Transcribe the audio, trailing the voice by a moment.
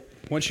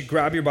Once you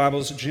grab your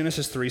Bibles,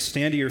 Genesis 3,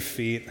 stand to your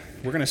feet.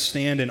 We're going to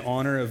stand in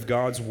honor of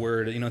God's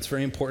word. You know, it's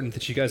very important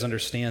that you guys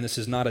understand this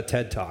is not a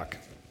TED Talk,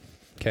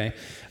 okay?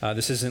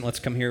 This isn't,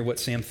 let's come hear what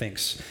Sam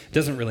thinks. It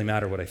doesn't really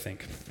matter what I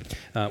think.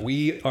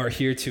 We are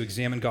here to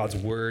examine God's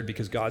word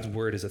because God's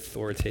word is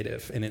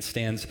authoritative and it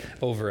stands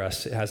over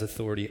us. It has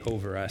authority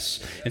over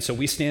us. And so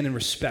we stand in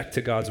respect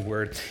to God's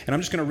word. And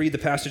I'm just going to read the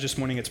passage this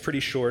morning. It's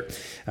pretty short,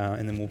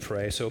 and then we'll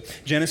pray. So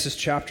Genesis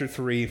chapter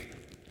 3,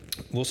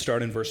 we'll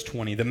start in verse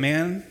 20. The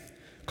man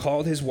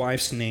called his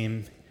wife's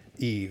name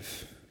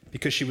Eve,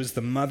 because she was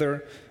the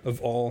mother of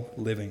all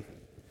living.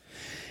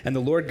 And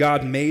the Lord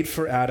God made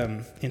for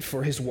Adam and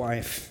for his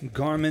wife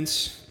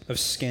garments of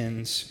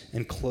skins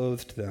and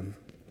clothed them.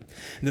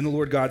 And then the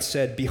Lord God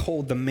said,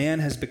 "Behold, the man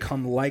has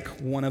become like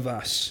one of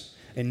us,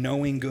 in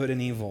knowing good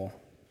and evil.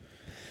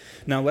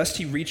 Now lest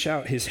he reach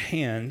out his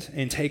hand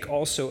and take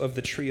also of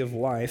the tree of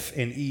life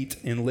and eat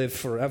and live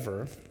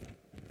forever."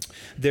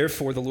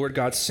 Therefore the Lord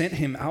God sent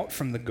him out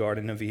from the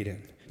Garden of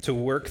Eden to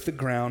work the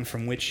ground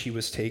from which he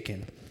was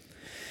taken.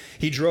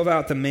 He drove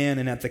out the man,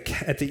 and at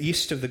the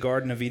east of the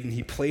Garden of Eden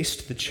he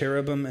placed the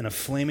cherubim and a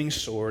flaming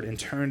sword and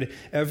turned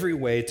every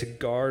way to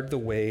guard the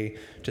way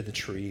to the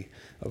tree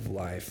of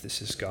life.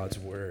 This is God's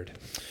word.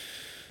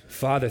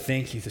 Father,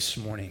 thank you this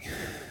morning.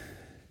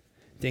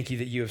 Thank you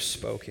that you have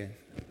spoken.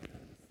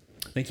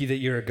 Thank you that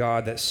you're a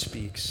God that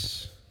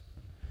speaks.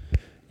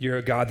 You're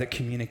a God that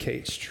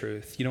communicates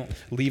truth. You don't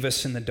leave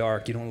us in the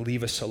dark. You don't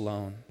leave us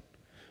alone.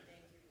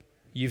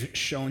 You've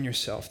shown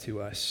yourself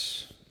to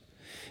us.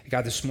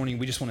 God, this morning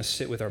we just want to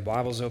sit with our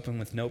Bibles open,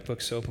 with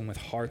notebooks open, with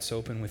hearts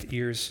open, with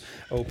ears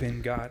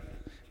open. God,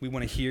 we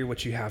want to hear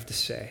what you have to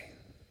say.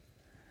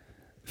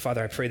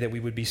 Father, I pray that we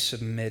would be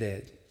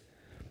submitted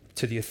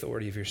to the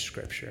authority of your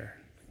scripture,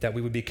 that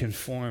we would be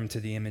conformed to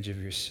the image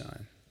of your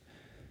Son.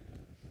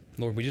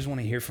 Lord, we just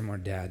want to hear from our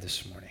dad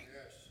this morning.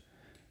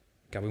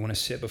 God, we want to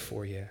sit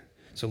before you.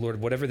 So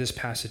Lord, whatever this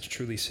passage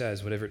truly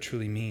says, whatever it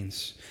truly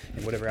means,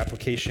 and whatever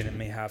application it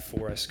may have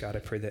for us, God, I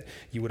pray that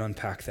you would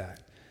unpack that.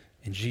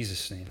 In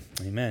Jesus' name,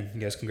 amen. You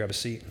guys can grab a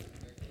seat.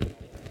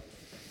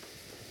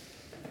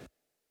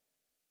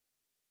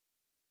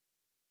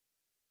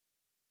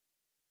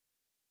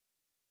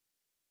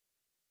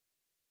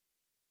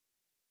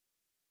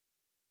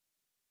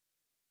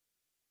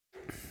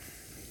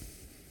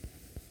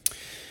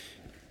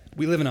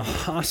 We live in a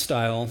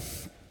hostile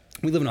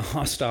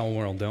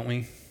world, don't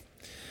we?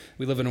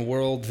 We live in a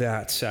world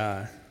that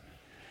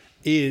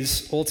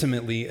is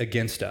ultimately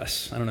against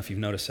us. I don't know if you've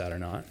noticed that or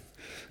not.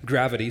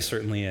 Gravity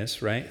certainly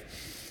is, right?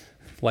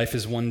 Life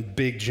is one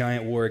big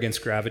giant war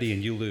against gravity,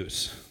 and you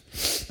lose.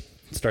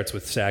 It starts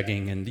with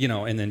sagging, and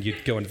then you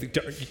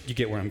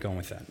get where I'm going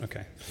with that.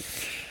 Okay.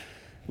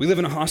 We live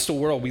in a hostile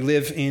world. We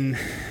live in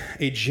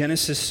a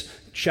Genesis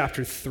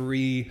chapter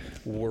 3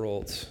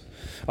 world.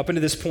 Up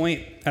until this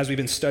point, as we've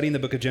been studying the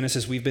book of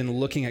Genesis, we've been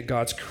looking at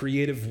God's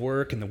creative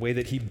work and the way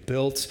that he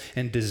built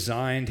and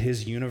designed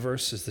his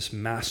universe as this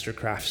master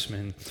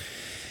craftsman.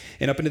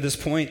 And up until this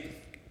point,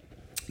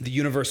 the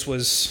universe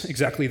was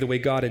exactly the way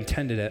God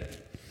intended it.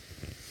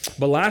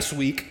 But last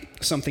week,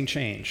 something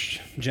changed.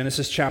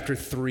 Genesis chapter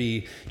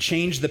 3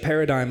 changed the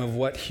paradigm of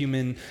what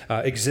human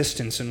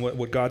existence and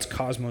what God's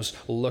cosmos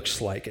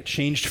looks like. It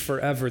changed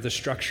forever the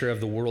structure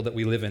of the world that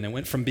we live in. It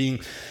went from being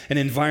an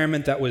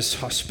environment that was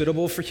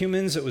hospitable for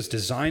humans, that was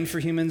designed for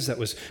humans, that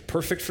was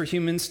perfect for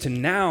humans, to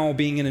now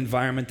being an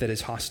environment that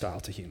is hostile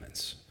to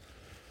humans.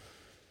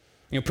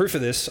 You know, proof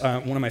of this,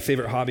 one of my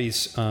favorite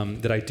hobbies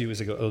that I do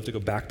is I love to go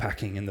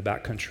backpacking in the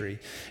backcountry.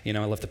 You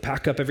know, I love to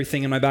pack up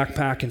everything in my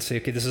backpack and say,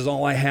 okay, this is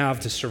all I have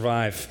to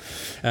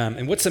survive.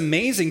 And what's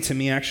amazing to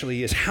me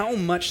actually is how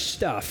much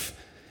stuff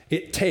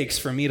it takes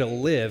for me to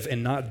live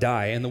and not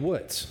die in the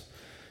woods.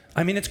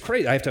 I mean, it's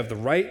crazy. I have to have the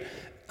right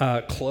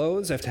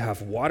clothes. I have to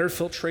have water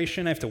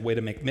filtration. I have a way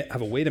to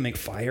make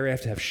fire. I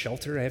have to have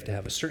shelter. I have to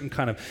have a certain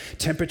kind of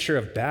temperature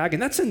of bag.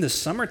 And that's in the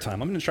summertime.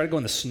 I'm going to try to go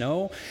in the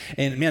snow.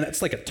 And man,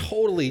 that's like a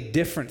totally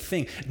different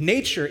thing.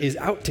 Nature is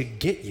out to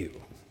get you,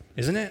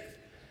 isn't it?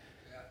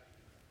 Yeah.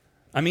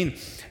 I mean,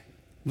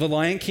 the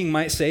Lion King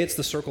might say it's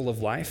the circle of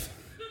life,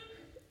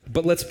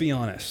 but let's be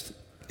honest.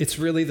 It's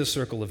really the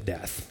circle of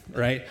death,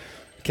 right?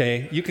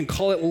 Okay, you can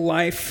call it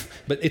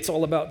life, but it's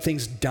all about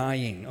things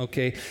dying,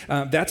 okay?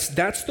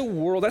 That's the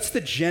world, that's the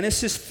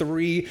Genesis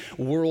 3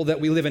 world that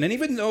we live in. And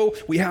even though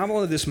we have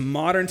all of this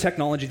modern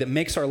technology that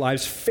makes our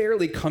lives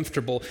fairly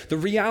comfortable, the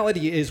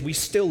reality is we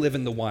still live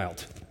in the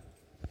wild.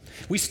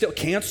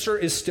 Cancer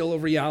is still a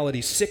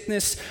reality.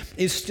 Sickness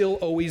is still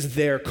always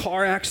there.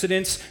 Car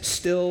accidents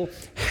still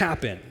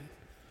happen.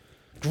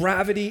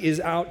 Gravity is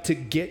out to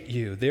get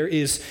you. There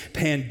is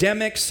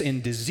pandemics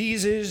and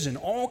diseases and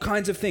all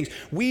kinds of things.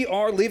 We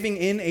are living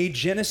in a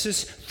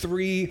Genesis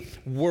 3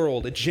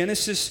 world, a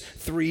Genesis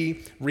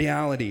 3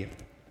 reality.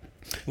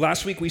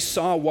 Last week we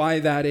saw why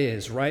that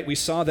is, right? We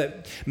saw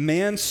that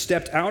man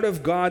stepped out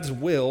of God's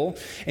will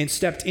and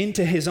stepped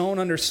into his own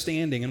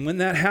understanding. And when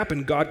that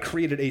happened, God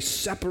created a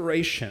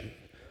separation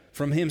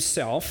from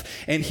himself,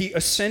 and he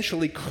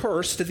essentially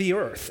cursed the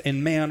earth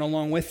and man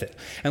along with it.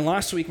 And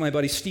last week, my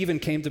buddy Stephen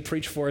came to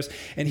preach for us,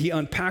 and he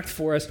unpacked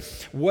for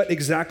us what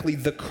exactly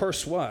the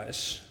curse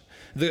was.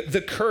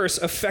 The curse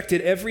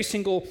affected every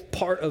single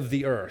part of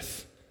the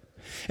earth.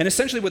 And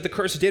essentially what the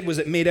curse did was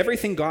it made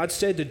everything God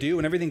said to do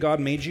and everything God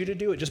made you to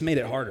do, it just made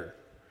it harder.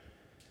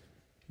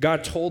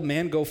 God told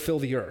man, go fill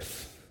the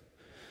earth.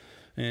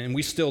 And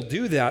we still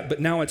do that,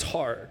 but now it's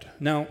hard.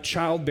 Now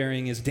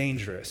childbearing is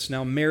dangerous.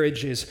 Now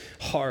marriage is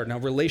hard. Now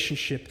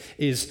relationship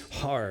is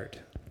hard.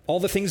 All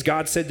the things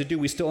God said to do,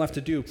 we still have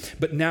to do,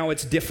 but now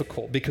it's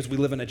difficult because we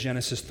live in a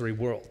Genesis 3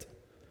 world.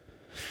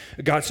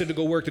 God said to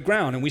go work the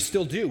ground, and we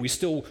still do. We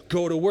still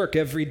go to work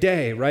every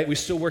day, right? We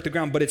still work the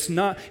ground, but it's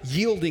not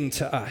yielding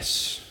to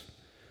us.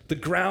 The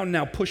ground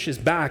now pushes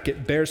back.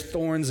 It bears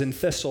thorns and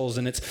thistles,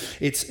 and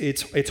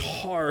it's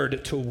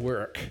hard to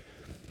work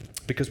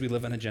because we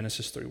live in a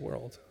Genesis 3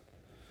 world.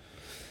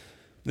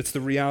 That's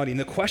the reality. And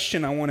the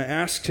question I want to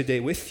ask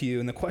today with you,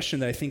 and the question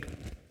that I think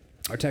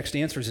our text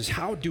answers is,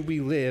 how do we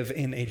live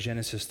in a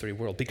Genesis 3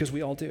 world? Because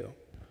we all do.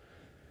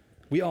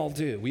 We all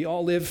do. We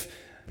all live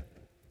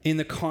in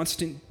the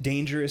constant,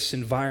 dangerous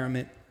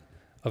environment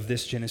of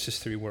this Genesis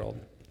 3 world.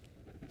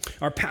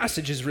 Our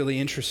passage is really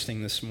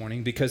interesting this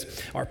morning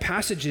because our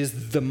passage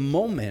is the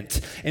moment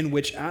in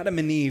which Adam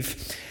and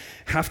Eve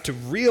have to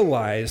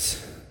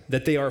realize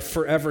that they are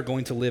forever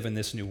going to live in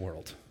this new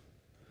world.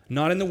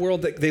 Not in the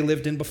world that they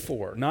lived in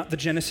before, not the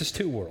Genesis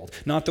 2 world,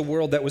 not the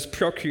world that was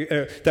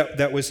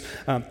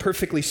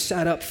perfectly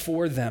set up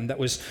for them, that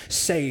was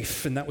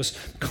safe and that was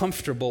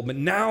comfortable, but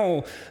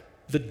now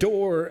the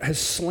door has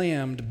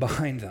slammed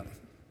behind them,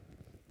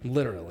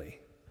 literally.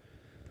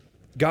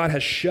 God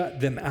has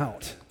shut them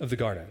out of the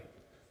garden.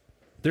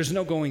 There's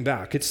no going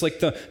back. It's like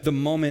the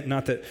moment,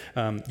 not that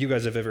you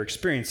guys have ever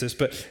experienced this,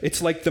 but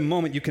it's like the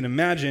moment you can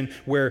imagine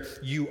where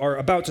you are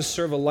about to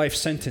serve a life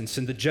sentence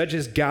and the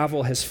judge's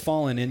gavel has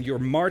fallen and you're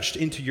marched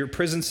into your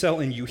prison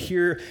cell and you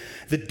hear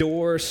the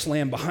door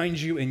slam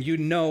behind you and you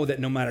know that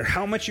no matter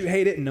how much you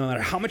hate it and no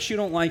matter how much you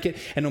don't like it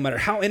and no matter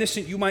how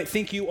innocent you might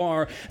think you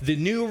are, the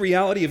new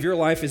reality of your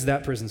life is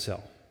that prison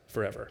cell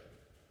forever.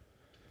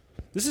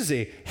 This is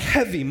a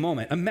heavy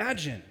moment.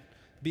 Imagine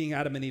being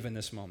Adam and Eve in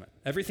this moment.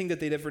 Everything that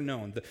they'd ever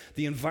known,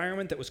 the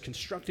environment that was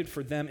constructed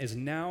for them is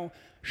now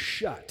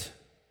shut,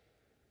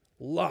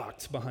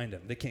 locked behind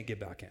them. They can't get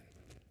back in.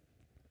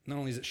 Not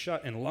only is it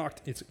shut and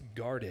locked, it's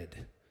guarded.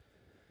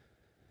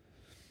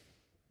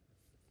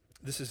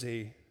 This is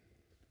a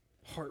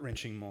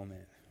heart-wrenching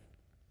moment.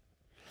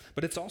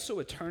 But it's also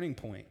a turning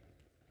point.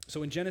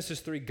 So in Genesis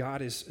 3,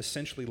 God is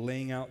essentially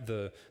laying out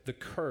the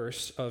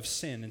curse of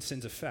sin and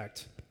sin's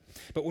effect.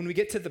 But when we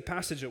get to the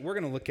passage that we're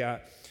going to look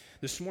at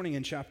this morning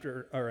in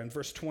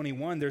verse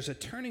 21, there's a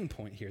turning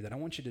point here that I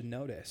want you to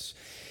notice.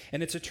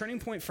 And it's a turning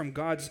point from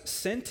God's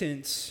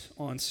sentence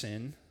on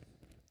sin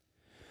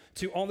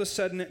to all of a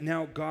sudden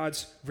now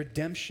God's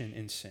redemption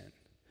in sin.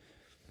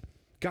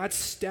 God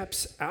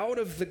steps out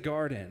of the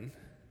garden,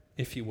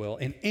 if you will,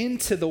 and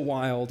into the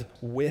wild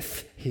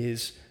with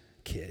his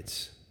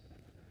kids.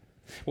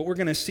 What we're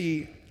going to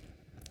see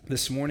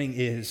this morning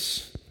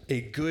is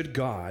a good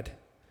God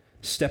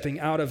stepping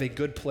out of a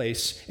good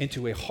place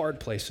into a hard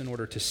place in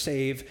order to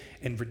save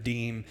and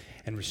redeem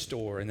and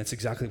restore. And that's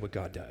exactly what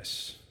God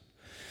does.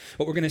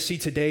 What we're going to see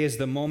today is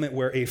the moment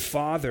where a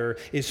father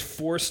is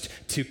forced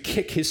to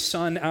kick his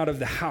son out of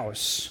the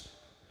house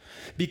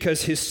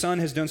because his son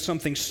has done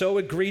something so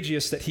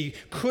egregious that he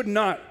could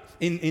not,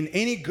 in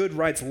any good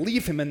rights,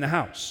 leave him in the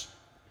house.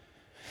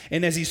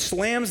 And as he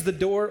slams the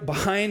door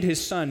behind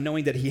his son,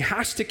 knowing that he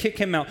has to kick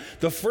him out,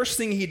 the first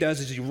thing he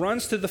does is he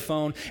runs to the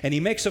phone and he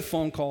makes a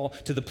phone call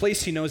to the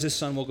place he knows his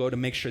son will go to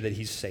make sure that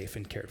he's safe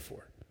and cared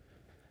for.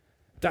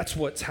 That's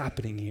what's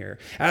happening here.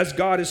 As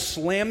God is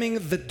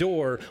slamming the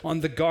door on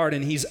the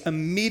garden, he's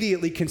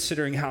immediately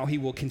considering how he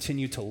will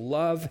continue to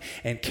love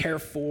and care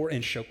for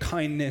and show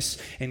kindness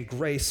and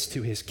grace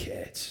to his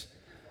kids.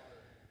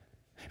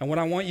 And what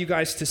I want you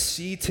guys to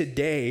see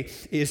today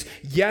is,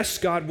 yes,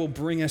 God will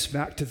bring us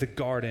back to the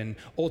garden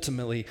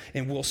ultimately,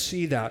 and we'll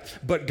see that.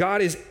 But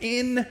God is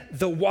in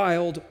the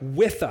wild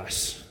with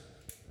us.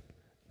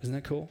 Isn't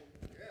that cool?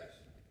 Yes.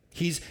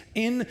 He's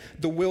in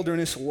the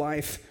wilderness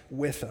life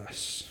with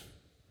us.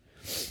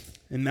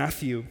 In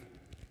Matthew,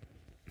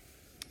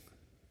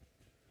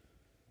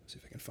 let's see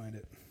if I can find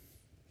it.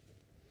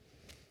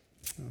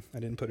 Oh, I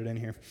didn't put it in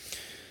here.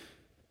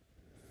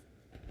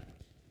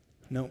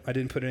 No, I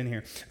didn't put it in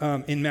here.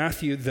 In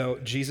Matthew, though,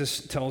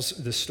 Jesus tells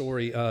the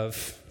story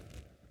of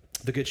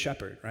the Good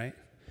Shepherd, right?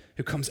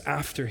 Who comes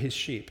after his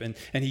sheep. And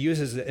he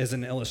uses it as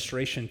an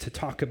illustration to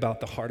talk about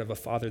the heart of a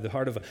father, the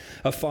heart of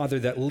a father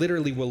that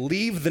literally will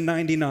leave the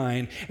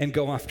 99 and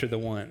go after the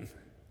one.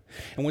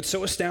 And what's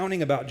so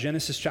astounding about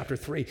Genesis chapter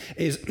 3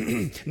 is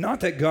not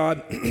that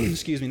God,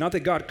 not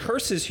that God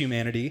curses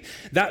humanity.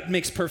 That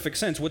makes perfect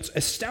sense. What's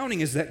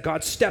astounding is that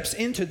God steps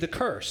into the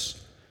curse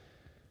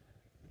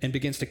and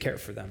begins to care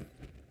for them.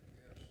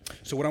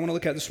 So what I want to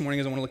look at this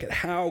morning is I want to look at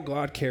how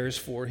God cares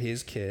for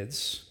his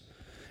kids,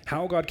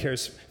 how God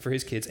cares for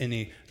his kids in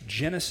a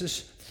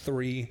Genesis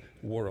three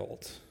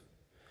world.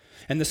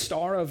 And the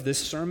star of this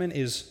sermon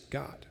is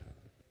God.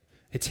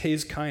 It's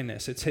his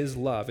kindness. It's his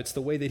love. It's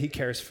the way that he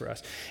cares for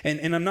us.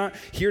 And I'm not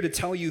here to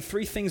tell you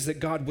three things that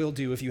God will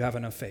do if you have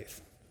enough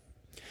faith.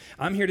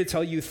 I'm here to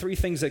tell you three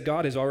things that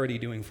God is already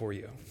doing for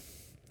you.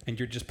 And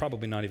you're just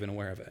probably not even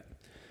aware of it.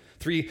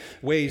 Three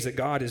ways that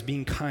God is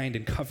being kind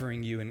and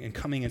covering you and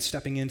coming and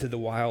stepping into the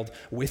wild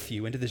with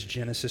you, into this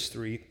Genesis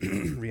 3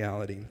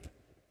 reality.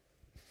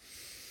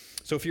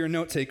 So if you're a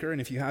note taker and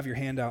if you have your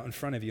handout in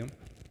front of you,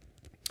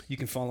 you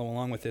can follow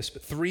along with this.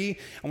 But I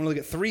want to look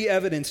at three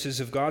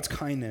evidences of God's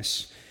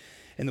kindness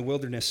in the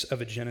wilderness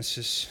of a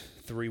Genesis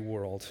 3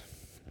 world.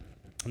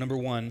 Number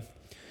one,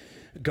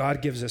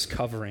 God gives us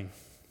covering.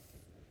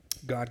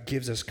 God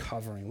gives us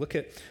covering. Look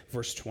at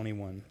verse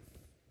 21.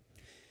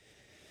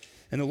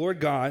 And the Lord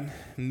God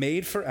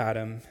made for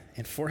Adam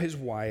and for his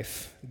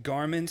wife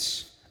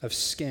garments of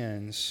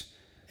skins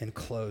and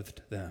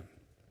clothed them.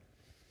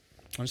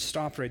 I'm going to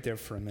stop right there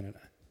for a minute.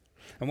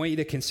 I want you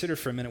to consider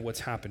for a minute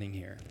what's happening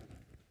here.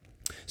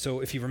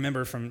 So if you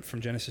remember from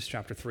Genesis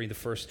chapter 3, the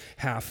first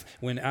half,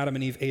 when Adam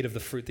and Eve ate of the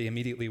fruit, they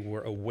immediately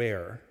were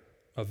aware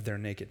of their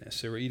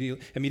nakedness. They were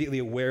immediately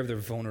aware of their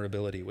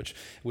vulnerability,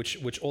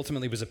 which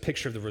ultimately was a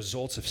picture of the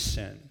results of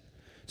sin.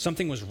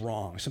 Something was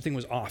wrong, something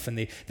was off,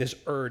 and this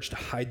urge to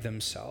hide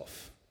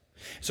themselves.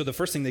 So the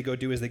first thing they go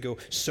do is they go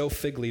sew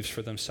fig leaves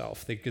for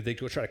themselves. They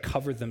go try to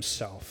cover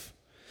themselves.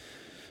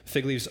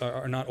 Fig leaves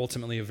are not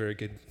ultimately a very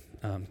good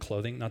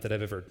clothing. Not that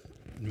I've ever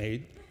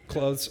made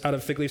clothes out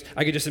of fig leaves.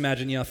 I could just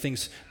imagine,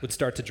 things would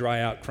start to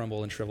dry out,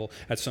 crumble, and shrivel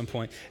at some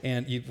point,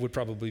 and you would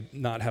probably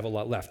not have a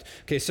lot left.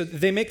 Okay, so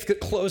they make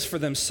clothes for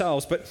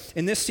themselves, but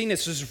in this scene,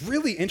 it's just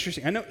really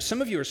interesting. I know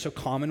some of you are so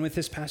common with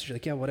this passage, you're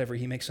like, yeah, whatever,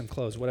 he makes some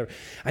clothes, whatever.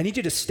 I need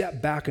you to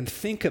step back and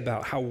think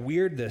about how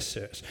weird this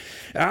is.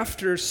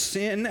 After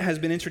sin has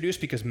been introduced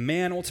because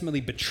man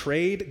ultimately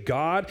betrayed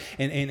God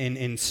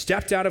and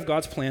stepped out of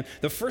God's plan,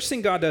 the first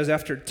thing God does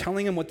after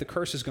telling him what the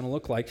curse is going to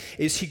look like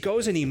is he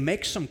goes and he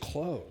makes some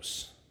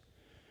clothes.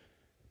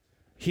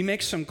 He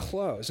makes some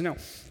clothes. Now,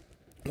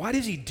 why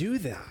does he do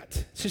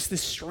that? It's just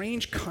this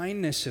strange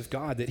kindness of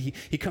God that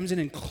he comes in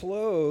and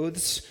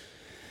clothes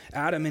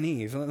Adam and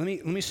Eve. Let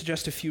me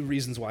suggest a few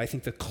reasons why I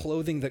think the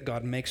clothing that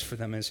God makes for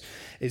them is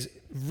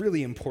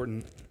really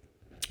important.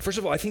 First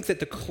of all, I think that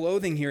the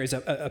clothing here is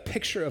a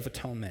picture of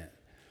atonement.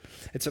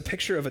 It's a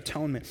picture of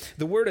atonement.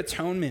 The word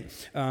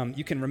atonement,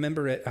 you can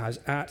remember it as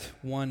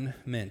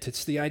at-one-ment.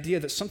 It's the idea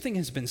that something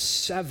has been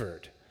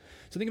severed.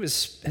 Something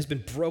has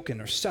been broken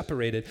or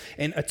separated,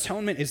 and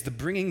atonement is the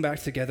bringing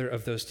back together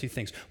of those two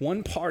things.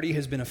 One party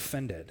has been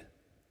offended.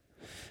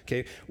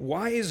 Okay,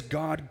 why is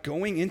God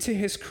going into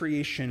his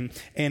creation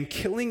and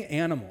killing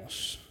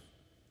animals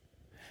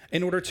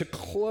in order to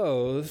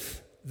clothe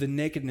the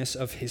nakedness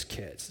of his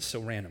kids? It's so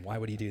random. Why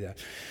would he do that?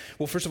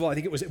 Well, first of all, I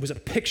think it was a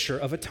picture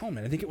of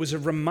atonement. I think it was a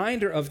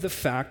reminder of the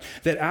fact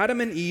that Adam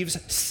and Eve's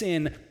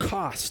sin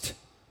cost.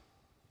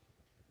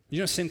 You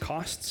know what sin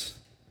costs?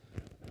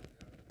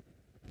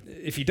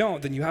 If you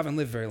don't, then you haven't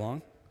lived very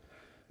long.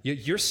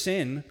 Your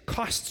sin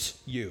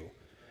costs you.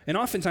 And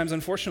oftentimes,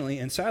 unfortunately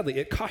and sadly,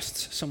 it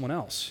costs someone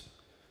else,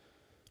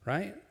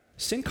 right?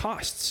 Sin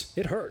costs.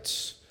 It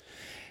hurts.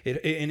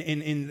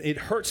 It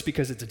hurts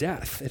because it's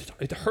death.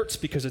 It hurts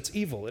because it's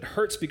evil. It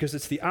hurts because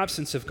it's the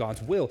absence of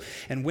God's will.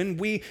 And when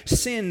we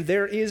sin,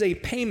 there is a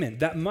payment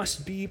that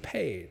must be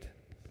paid,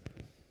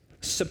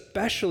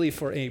 especially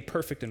for a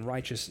perfect and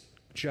righteous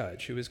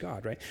judge who is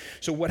God, right?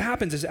 So what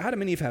happens is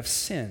Adam and Eve have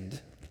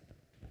sinned,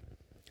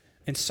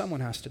 and someone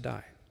has to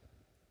die.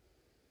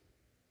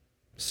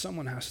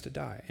 Someone has to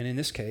die. And in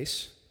this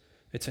case,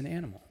 it's an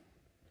animal.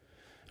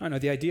 I know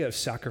the idea of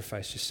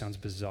sacrifice just sounds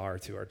bizarre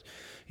to our,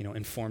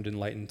 informed,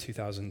 enlightened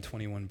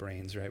 2021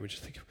 brains, right? We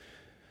just think,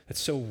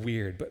 that's so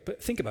weird.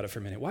 But think about it for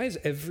a minute. Why is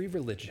every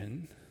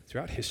religion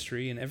throughout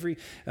history and every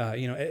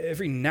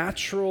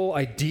natural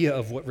idea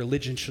of what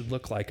religion should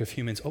look like of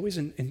humans always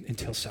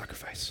entails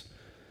sacrifice?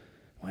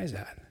 Why is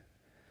that?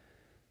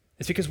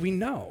 It's because we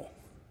know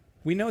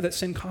that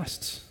sin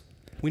costs.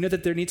 We know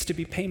that there needs to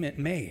be payment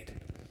made.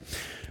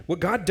 What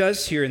God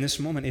does here in this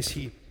moment is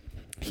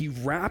he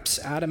wraps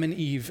Adam and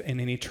Eve in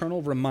an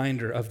eternal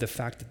reminder of the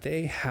fact that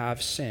they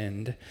have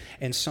sinned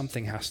and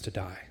something has to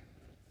die.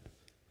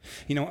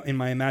 In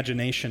my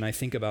imagination, I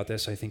think about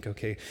this. I think,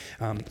 okay,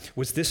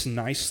 was this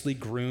nicely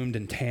groomed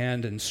and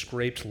tanned and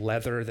scraped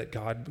leather that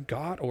God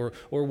got, or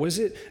was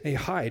it a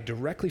hide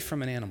directly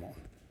from an animal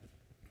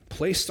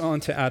placed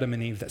onto Adam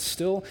and Eve that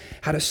still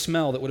had a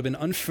smell that would have been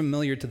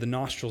unfamiliar to the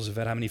nostrils of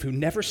Adam and Eve, who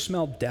never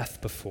smelled death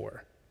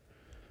before?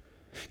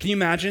 Can you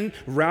imagine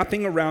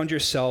wrapping around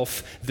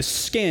yourself the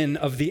skin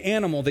of the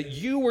animal that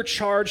you were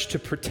charged to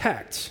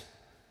protect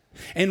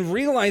and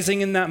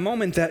realizing in that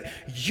moment that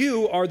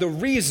you are the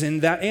reason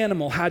that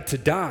animal had to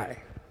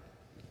die?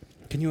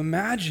 Can you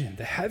imagine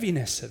the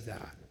heaviness of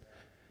that?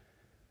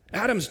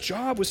 Adam's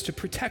job was to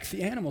protect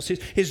the animals.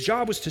 His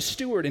job was to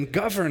steward and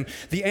govern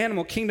the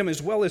animal kingdom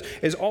as well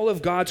as all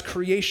of God's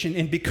creation.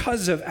 And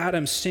because of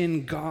Adam's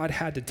sin, God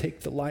had to take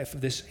the life of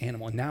this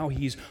animal. And now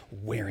he's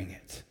wearing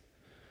it.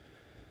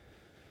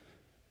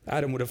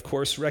 Adam would, of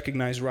course,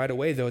 recognize right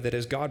away, though, that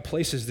as God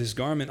places this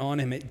garment on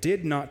him, it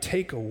did not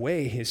take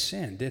away his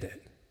sin, did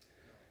it?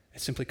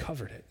 It simply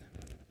covered it.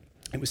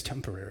 It was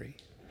temporary.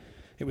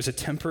 It was a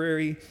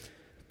temporary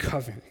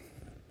covering.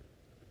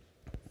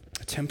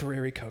 A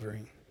temporary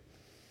covering.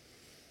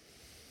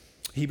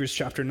 Hebrews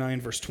chapter 9,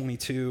 verse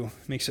 22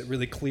 makes it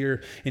really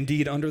clear.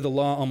 Indeed, under the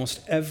law,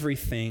 almost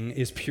everything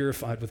is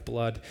purified with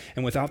blood,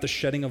 and without the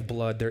shedding of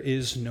blood, there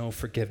is no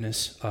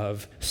forgiveness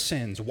of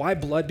sins. Why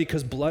blood?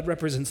 Because blood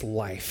represents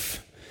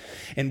life.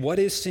 And what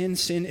is sin?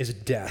 Sin is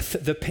death.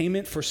 The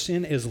payment for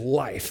sin is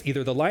life,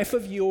 either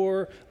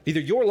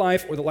your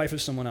life or the life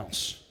of someone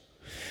else.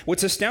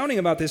 What's astounding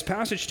about this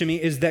passage to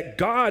me is that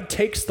God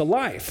takes the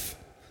life.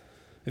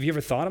 Have you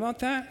ever thought about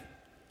that?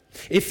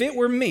 If it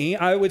were me,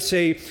 I would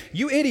say,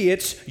 you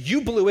idiots,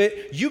 you blew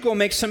it, you go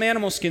make some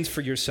animal skins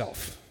for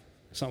yourself.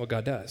 That's not what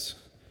God does.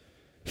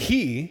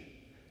 He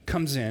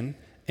comes in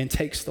and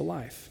takes the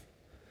life.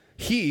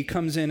 He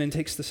comes in and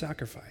takes the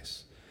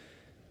sacrifice.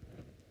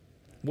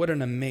 What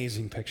an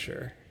amazing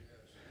picture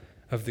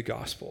of the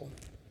gospel.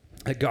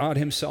 That God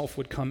himself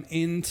would come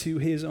into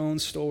his own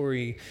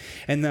story,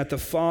 and that the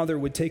Father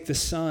would take the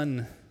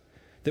Son,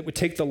 that would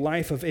take the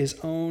life of his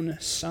own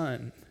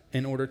Son,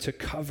 in order to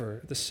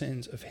cover the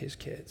sins of his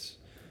kids.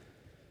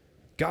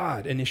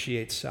 God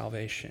initiates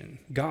salvation.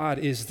 God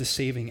is the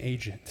saving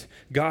agent.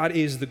 God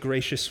is the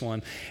gracious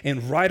one.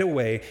 And right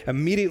away,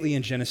 immediately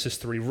in Genesis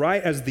 3,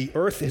 right as the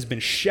earth has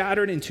been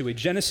shattered into a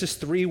Genesis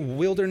 3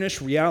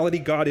 wilderness reality,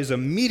 God is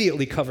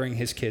immediately covering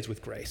his kids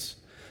with grace.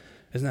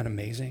 Isn't that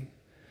amazing?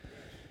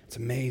 It's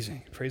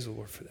amazing. Praise the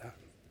Lord for that.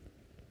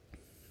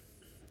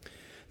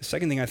 The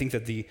second thing I think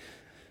that the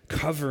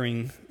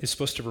covering is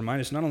supposed to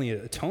remind us, not only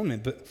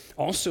atonement, but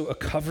also a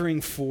covering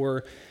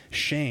for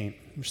shame.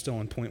 We're still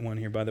on point 1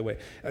 here, by the way.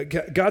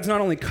 God's not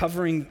only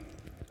covering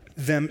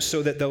them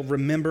so that they'll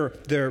remember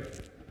their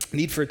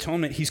need for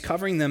atonement, he's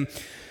covering them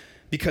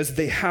because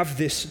they have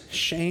this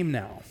shame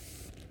now.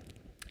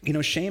 You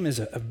know, shame is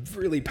a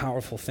really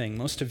powerful thing.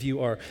 Most of you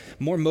are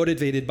more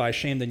motivated by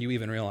shame than you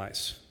even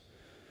realize.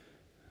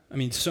 I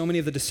mean, so many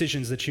of the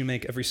decisions that you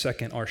make every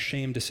second are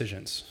shame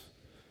decisions.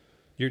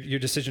 Your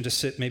decision to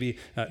sit, maybe,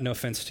 no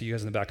offense to you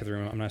guys in the back of the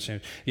room, I'm not saying,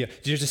 yeah,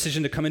 your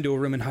decision to come into a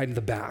room and hide in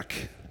the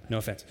back, no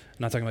offense, I'm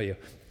not talking about you.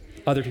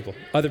 Other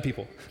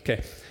people,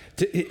 okay.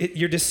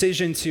 Your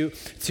decision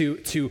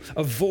to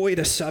avoid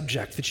a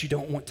subject that you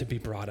don't want to be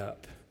brought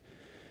up.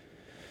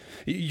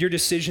 Your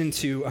decision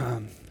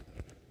to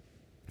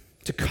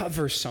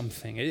cover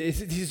something.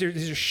 These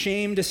are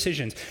shame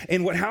decisions.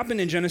 And what happened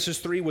in Genesis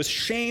 3 was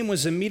shame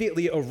was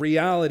immediately a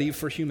reality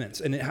for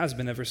humans, and it has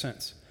been ever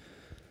since.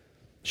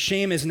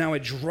 Shame is now a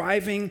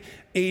driving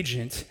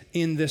agent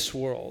in this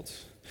world.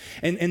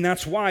 And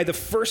that's why the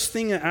first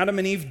thing that Adam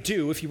and Eve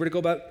do, if you were to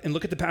go back and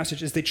look at the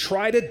passage, is they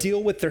try to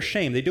deal with their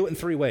shame. They do it in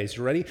 3 ways.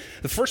 You ready?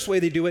 The first way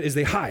they do it is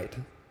they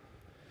hide.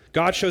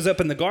 God shows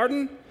up in the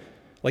garden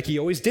like he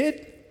always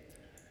did.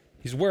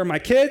 He's, where are my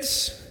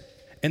kids?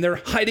 And they're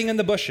hiding in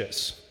the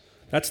bushes.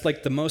 That's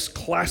like the most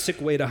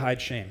classic way to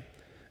hide shame,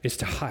 is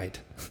to hide.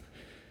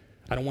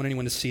 I don't want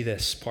anyone to see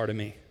this part of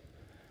me.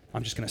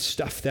 I'm just going to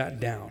stuff that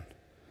down.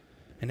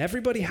 And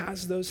everybody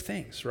has those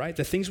things, right?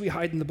 The things we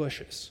hide in the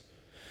bushes.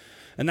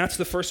 And that's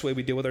the first way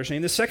we deal with our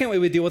shame. The second way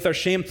we deal with our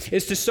shame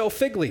is to sow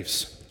fig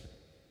leaves.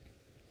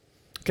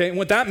 Okay, and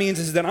what that means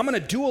is that I'm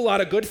going to do a lot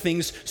of good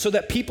things so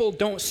that people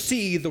don't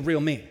see the real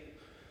me.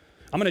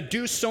 I'm going to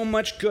do so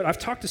much good. I've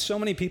talked to so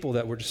many people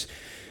that were just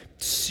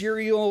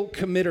serial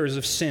committers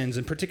of sins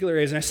in particular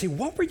areas, and I say,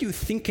 what were you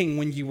thinking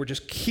when you were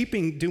just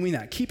keeping doing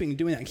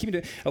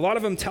that? A lot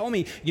of them tell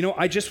me,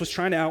 I just was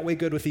trying to outweigh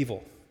good with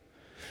evil.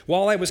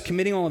 While I was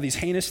committing all of these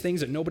heinous things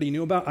that nobody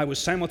knew about, I was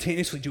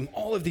simultaneously doing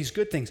all of these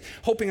good things,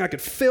 hoping I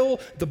could fill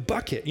the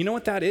bucket. You know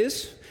what that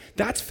is?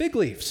 That's fig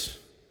leaves.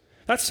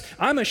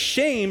 I'm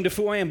ashamed of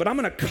who I am, but I'm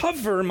going to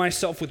cover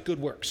myself with good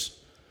works.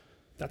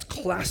 That's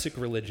classic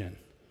religion.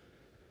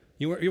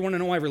 You want to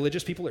know why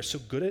religious people are so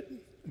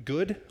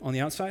good on the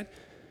outside?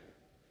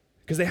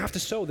 Because they have to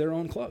sow their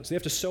own clothes. They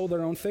have to sow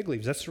their own fig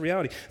leaves. That's the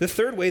reality. The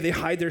third way they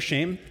hide their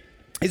shame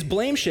is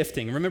blame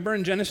shifting. Remember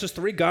in Genesis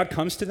 3, God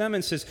comes to them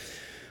and says,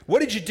 what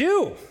did you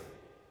do?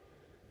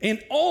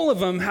 And all of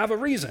them have a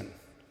reason.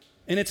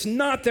 And it's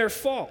not their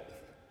fault.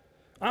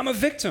 I'm a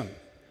victim.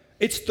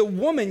 It's the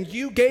woman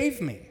you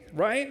gave me,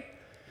 right?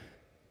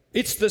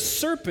 It's the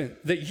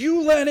serpent that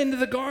you let into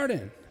the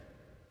garden.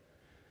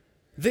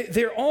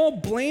 They're all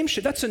blame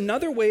shit. That's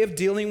another way of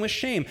dealing with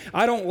shame.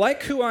 I don't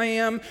like who I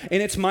am,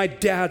 and it's my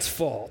dad's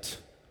fault.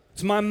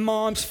 It's my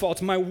mom's fault.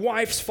 It's my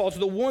wife's fault. It's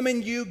the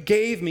woman you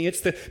gave me.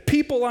 It's the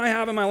people I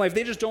have in my life.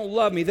 They just don't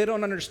love me. They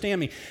don't understand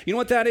me. You know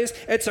what that is?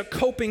 It's a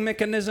coping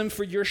mechanism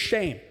for your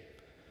shame.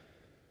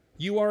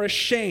 You are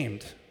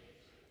ashamed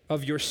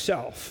of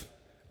yourself,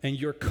 and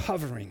you're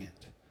covering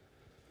it.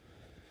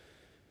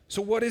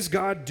 So what does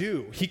God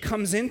do? He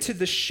comes into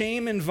the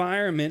shame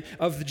environment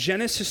of the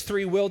Genesis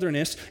 3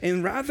 wilderness,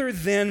 and rather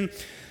than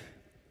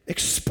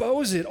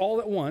expose it all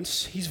at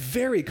once, he's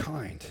very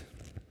kind.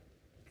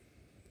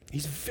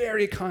 He's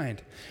very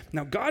kind.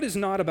 Now, God is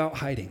not about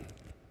hiding.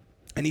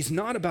 And he's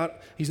not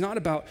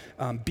about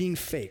being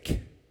fake.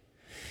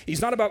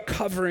 He's not about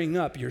covering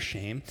up your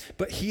shame,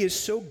 but he is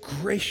so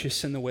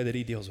gracious in the way that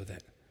he deals with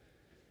it.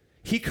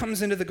 He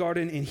comes into the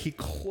garden and he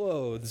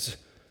clothes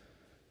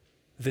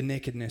the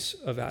nakedness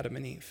of Adam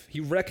and Eve. He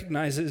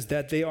recognizes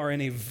that they are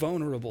in a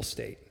vulnerable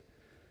state,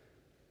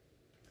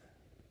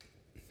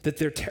 that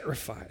they're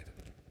terrified,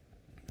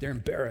 they're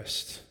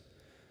embarrassed,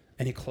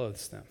 and he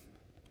clothes them.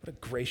 What a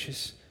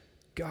gracious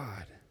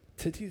God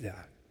to do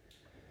that.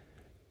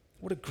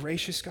 What a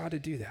gracious God to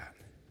do that.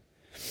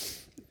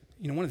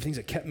 You know, one of the things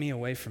that kept me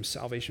away from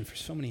salvation for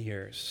so many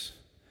years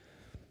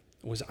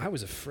was I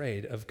was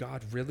afraid of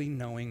God really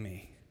knowing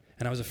me,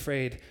 and I was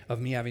afraid of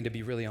me having to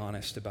be really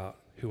honest about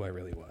who I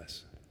really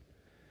was.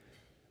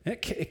 And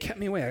it kept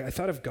me away. I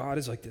thought of God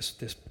as like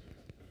this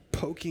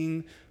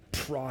poking,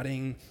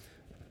 prodding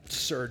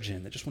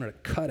surgeon that just wanted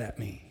to cut at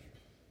me.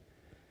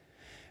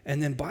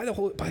 And then by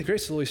the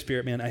grace of the Holy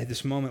Spirit, man, I had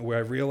this moment where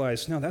I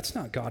realized, no, that's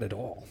not God at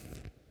all.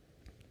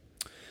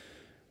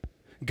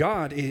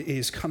 God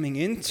is coming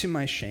into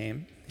my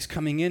shame. He's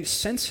coming in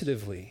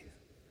sensitively,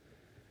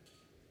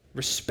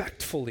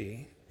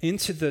 respectfully,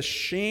 into the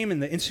shame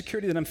and the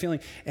insecurity that I'm feeling,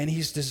 and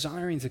he's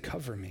desiring to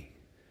cover me.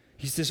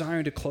 He's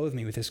desiring to clothe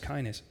me with his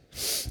kindness.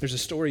 There's a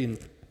story, and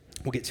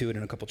we'll get to it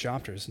in a couple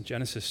chapters, in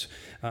Genesis,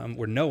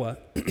 where Noah,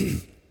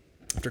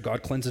 after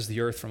God cleanses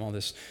the earth from all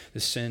this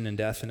sin and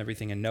death and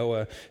everything, and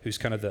Noah, who's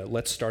kind of the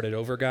let's start it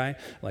over guy,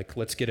 like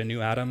let's get a new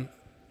Adam,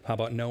 how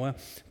about Noah,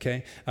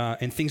 okay?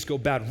 And things go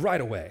bad right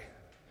away.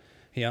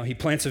 You know, he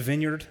plants a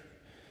vineyard,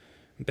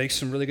 bakes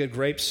some really good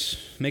grapes,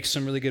 makes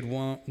some really good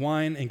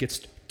wine, and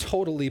gets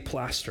totally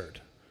plastered.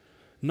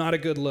 Not a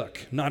good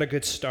look, not a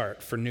good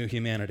start for new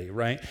humanity,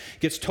 right?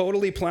 Gets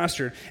totally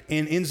plastered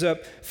and ends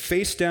up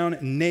face down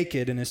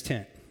naked in his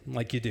tent,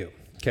 like you do,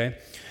 okay?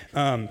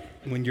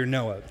 When you're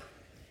Noah.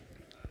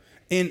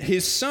 And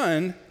his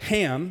son,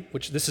 Ham,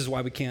 which this is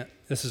why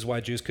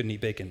Jews couldn't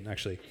eat bacon,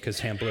 actually, because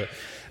Ham blew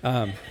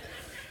it.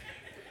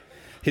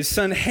 His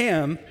son,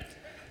 Ham,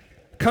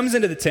 comes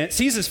into the tent,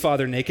 sees his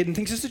father naked, and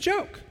thinks it's a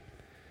joke.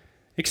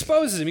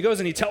 Exposes him. He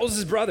goes and he tells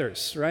his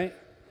brothers, right?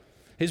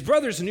 His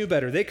brothers knew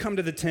better. They come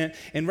to the tent,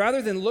 and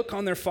rather than look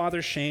on their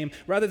father's shame,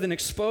 rather than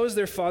expose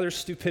their father's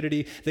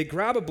stupidity, they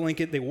grab a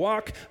blanket, they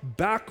walk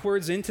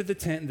backwards into the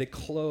tent, and they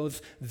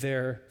clothe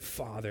their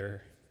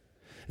father.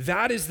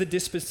 That is the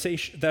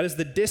dispensation. What is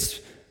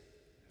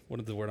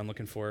the word I'm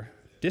looking for?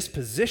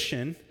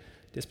 Disposition.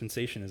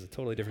 Dispensation is a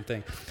totally different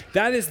thing.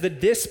 That is the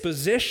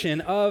disposition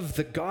of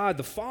the God,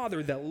 the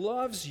Father, that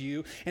loves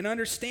you and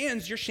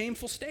understands your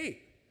shameful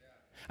state.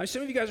 I mean,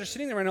 some of you guys are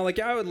sitting there right now like,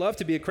 yeah, I would love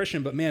to be a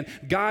Christian, but man,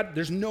 God,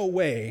 there's no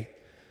way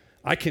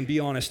I can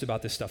be honest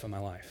about this stuff in my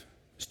life.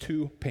 It's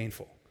too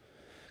painful.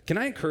 Can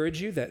I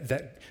encourage you that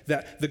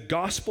the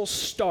gospel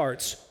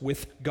starts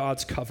with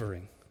God's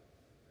covering?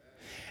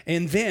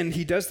 And then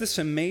he does this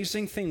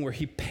amazing thing where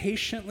he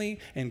patiently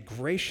and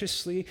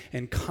graciously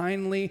and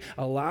kindly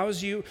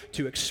allows you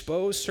to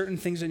expose certain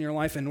things in your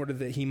life in order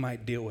that he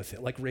might deal with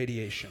it, like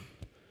radiation.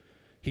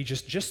 He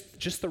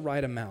just the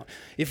right amount.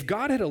 If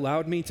God had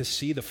allowed me to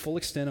see the full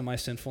extent of my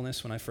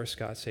sinfulness when I first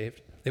got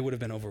saved, it would have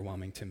been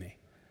overwhelming to me.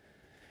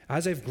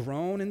 As I've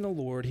grown in the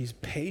Lord, he's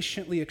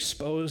patiently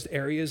exposed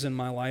areas in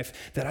my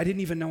life that I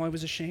didn't even know I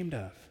was ashamed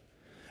of.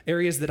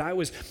 Areas that I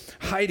was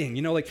hiding,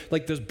 you know,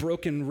 like those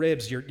broken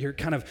ribs. You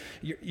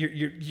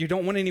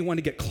don't want anyone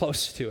to get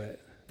close to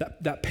it.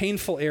 That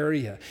painful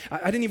area.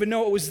 I didn't even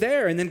know it was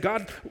there. And then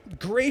God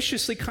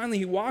graciously, kindly,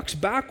 he walks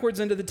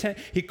backwards into the tent.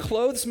 He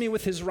clothes me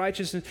with his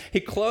righteousness. He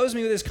clothes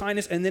me with his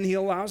kindness. And then he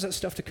allows that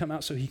stuff to come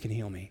out so he can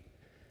heal me.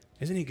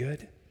 Isn't he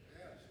good?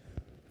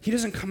 He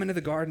doesn't come into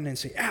the garden and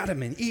say,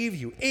 Adam and Eve,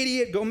 you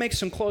idiot, go make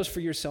some clothes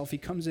for yourself. He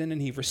comes in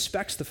and he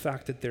respects the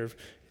fact that they're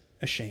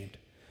ashamed.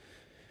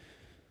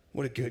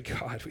 What a good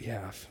God we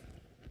have.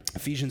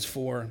 Ephesians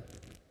 4.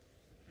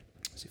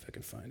 Let's see if I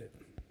can find it.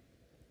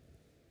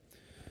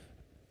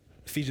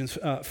 Ephesians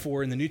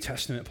 4 in the New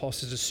Testament, Paul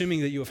says, assuming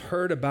that you have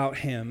heard about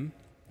him,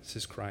 this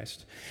is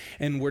Christ,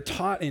 and were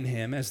taught in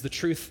him, as the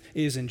truth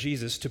is in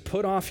Jesus, to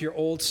put off your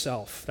old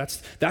self.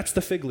 That's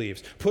the fig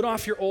leaves. Put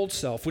off your old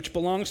self, which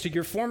belongs to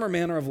your former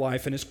manner of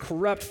life and is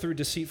corrupt through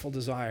deceitful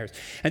desires,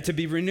 and to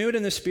be renewed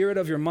in the spirit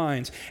of your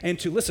minds, and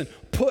to, listen,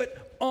 put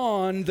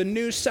on the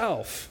new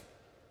self,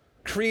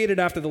 created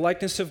after the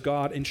likeness of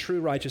God in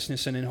true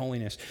righteousness and in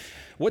holiness.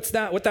 What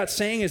that's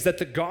saying is that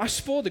the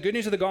gospel, the good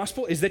news of the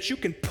gospel, is that you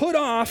can put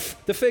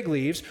off the fig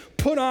leaves,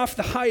 put off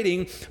the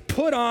hiding,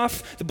 put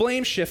off the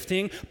blame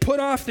shifting, put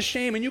off the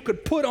shame, and you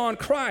could put on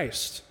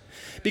Christ.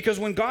 Because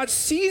when God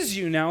sees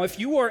you now, if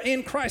you are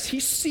in Christ,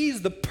 he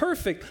sees the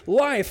perfect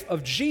life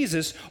of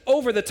Jesus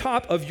over the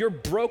top of your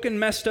broken,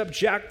 messed up,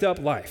 jacked up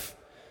life.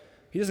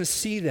 He doesn't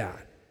see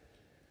that.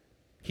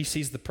 He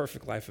sees the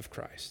perfect life of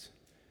Christ.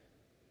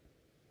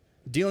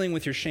 Dealing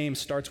with your shame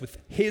starts with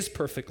his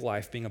perfect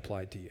life being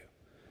applied to you.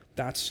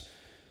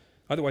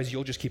 Otherwise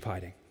you'll just keep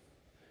hiding.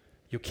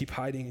 You'll keep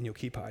hiding and you'll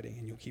keep hiding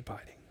and you'll keep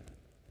hiding.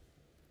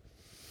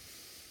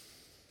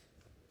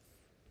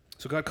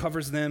 So God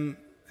covers them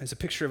as a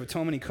picture of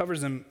atonement. He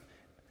covers them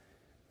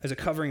as a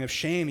covering of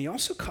shame, he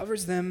also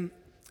covers them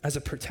as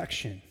a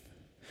protection.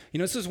 You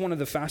know, this is one of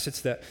the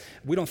facets that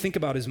we don't think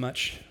about as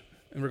much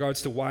in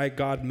regards to why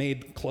God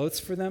made clothes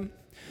for them.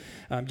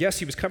 Yes,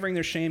 he was covering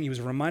their shame. He was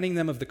reminding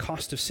them of the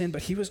cost of sin,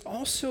 but he was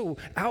also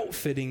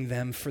outfitting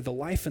them for the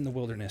life in the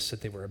wilderness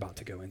that they were about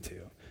to go into.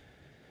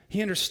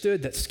 He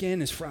understood that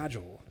skin is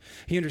fragile.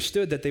 He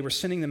understood that they were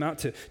sending them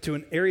out to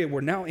an area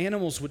where now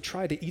animals would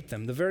try to eat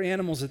them. The very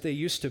animals that they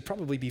used to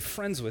probably be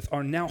friends with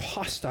are now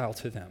hostile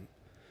to them.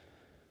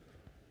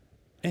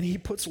 And he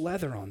puts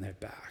leather on their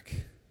back.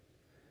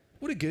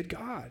 What a good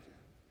God.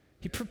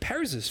 He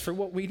prepares us for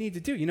what we need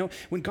to do. You know,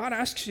 when God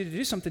asks you to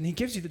do something, he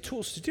gives you the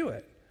tools to do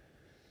it.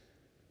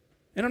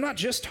 And I'm not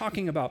just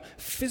talking about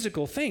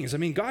physical things. I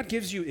mean, God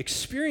gives you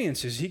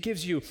experiences.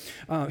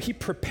 He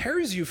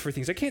prepares you for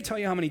things. I can't tell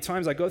you how many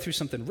times I go through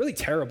something really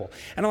terrible.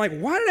 And I'm like,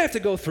 why did I have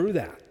to go through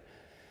that?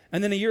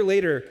 And then a year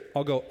later,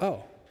 I'll go,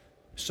 oh,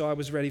 so I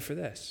was ready for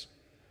this.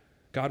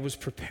 God was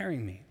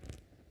preparing me.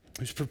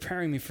 He was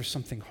preparing me for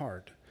something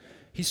hard.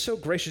 He's so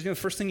gracious. You know,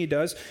 the first thing he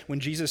does when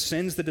Jesus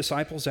sends the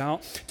disciples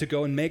out to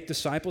go and make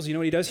disciples, you know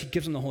what he does? He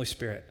gives them the Holy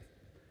Spirit.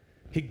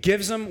 He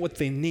gives them what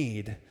they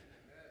need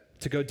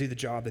to go do the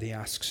job that he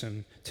asks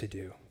them to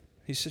do.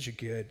 He's such a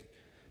good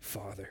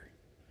Father.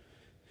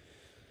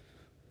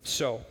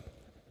 So,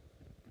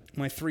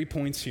 my 3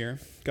 points here.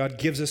 God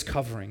gives us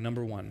covering,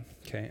 number one.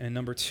 Okay, and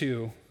number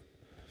two,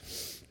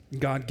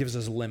 God gives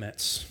us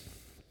limits.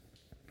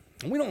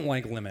 And we don't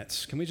like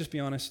limits. Can we just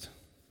be honest?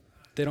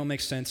 They don't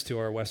make sense to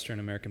our Western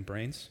American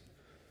brains.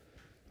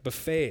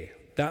 Buffet,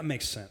 that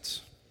makes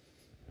sense,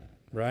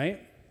 right?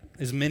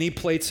 As many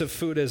plates of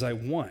food as I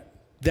want,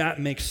 that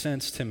makes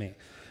sense to me.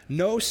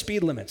 No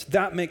speed limits,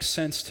 that makes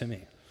sense to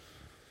me.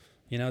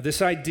 You know,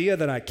 this idea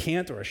that I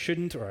can't or I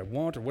shouldn't or I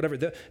won't or whatever,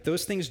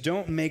 those things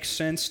don't make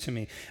sense to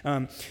me.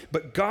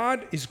 But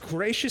God is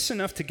gracious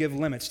enough to give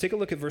limits. Take a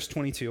look at verse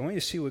 22. I want you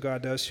to see what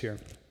God does here.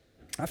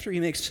 After he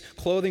makes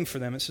clothing for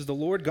them, it says, the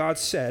Lord God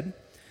said,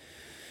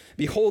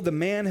 behold, the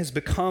man has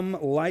become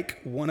like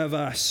one of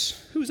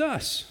us. Who's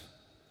us?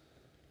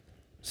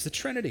 It's the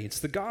Trinity. It's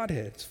the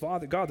Godhead. It's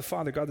God the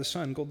Father, God the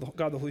Son,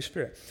 God the Holy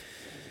Spirit.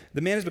 The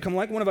man has become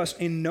like one of us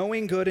in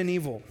knowing good and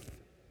evil.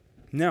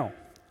 Now,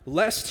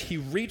 lest he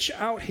reach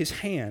out his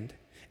hand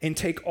and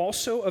take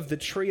also of the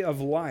tree of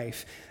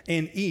life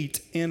and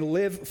eat and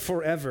live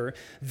forever.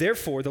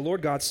 Therefore, the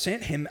Lord God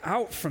sent him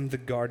out from the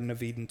Garden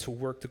of Eden to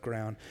work the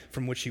ground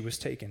from which he was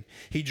taken.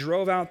 He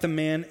drove out the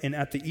man, and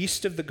at the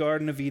east of the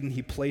Garden of Eden,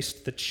 he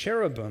placed the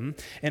cherubim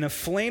and a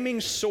flaming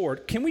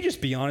sword. Can we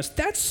just be honest?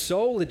 That's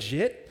so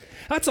legit.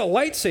 That's a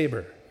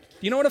lightsaber.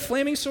 You know what a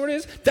flaming sword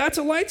is? That's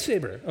a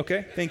lightsaber.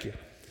 Okay, thank you.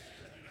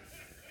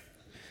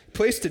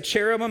 Placed a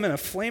cherubim and a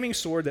flaming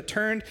sword that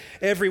turned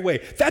every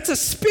way. That's a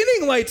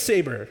spinning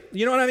lightsaber.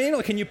 You know what I mean?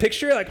 Like, can you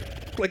picture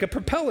it like a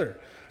propeller?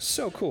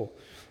 So cool.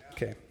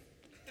 Okay.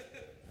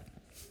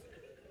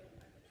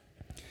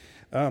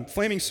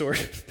 Flaming sword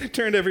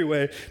turned every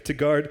way to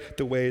guard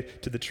the way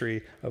to the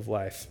tree of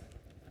life.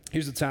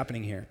 Here's what's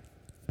happening here.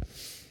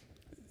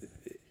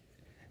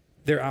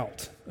 They're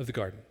out of the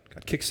garden.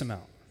 God kicks them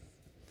out.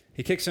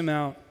 He kicks them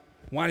out.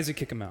 Why does he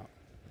kick them out?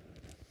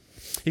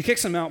 He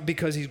kicks them out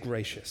because he's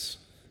gracious.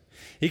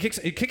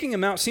 Kicking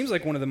him out seems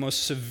like one of the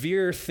most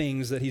severe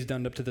things that he's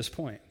done up to this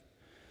point.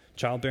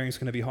 Childbearing is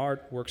going to be hard,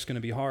 work's going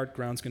to be hard,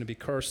 ground's going to be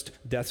cursed,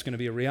 death's going to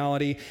be a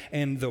reality,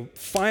 and the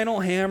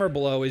final hammer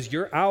blow is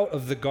you're out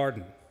of the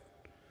garden.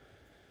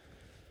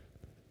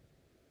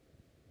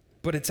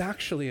 But it's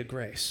actually a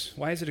grace.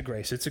 Why is it a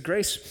grace? It's a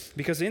grace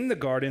because in the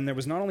garden there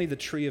was not only the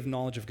tree of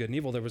knowledge of good and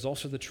evil, there was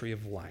also the tree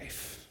of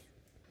life.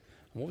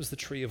 What was the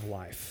tree of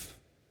life?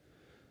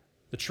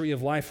 The tree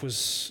of life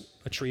was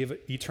a tree of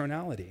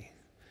eternality.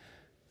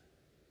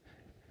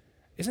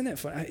 Isn't it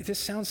fun? This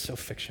sounds so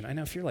fiction. I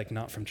know if you're like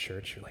not from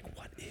church, you're like,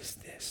 what is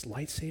this?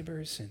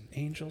 Lightsabers and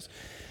angels?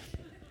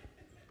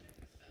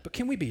 But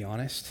can we be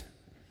honest?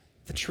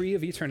 The tree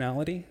of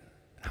eternality,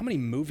 how many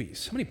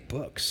movies, how many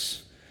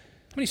books,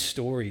 how many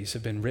stories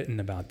have been written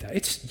about that?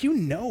 It's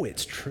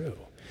true.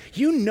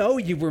 You know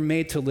you were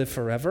made to live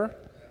forever.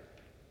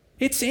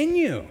 It's in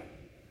you.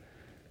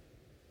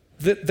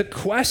 The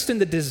quest and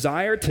the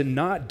desire to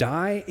not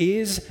die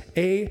is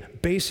a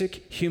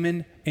basic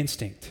human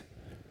instinct.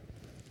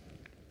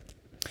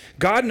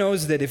 God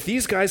knows that if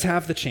these guys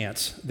have the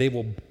chance, they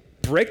will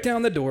break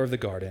down the door of the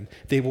garden,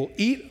 they will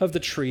eat of the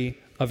tree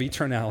of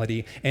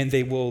eternality, and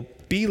they will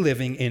be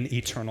living in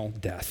eternal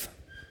death.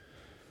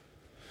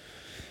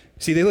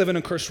 See, they live in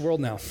a cursed world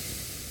now.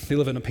 They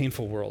live in a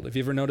painful world. Have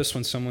you ever noticed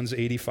when someone's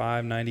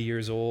 85, 90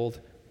 years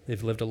old,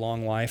 they've lived a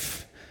long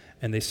life,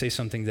 and they say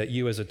something that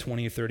you as a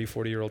 20, 30,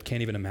 40-year-old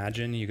can't even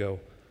imagine? You go,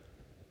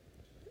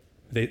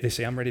 they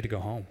say, I'm ready to go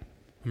home.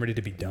 I'm ready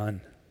to be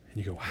done. And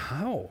you go,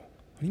 how?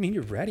 What do you mean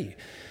you're ready?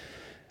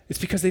 It's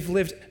because they've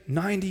lived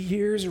 90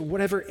 years or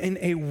whatever in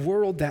a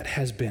world that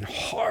has been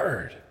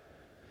hard.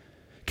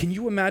 Can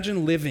you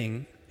imagine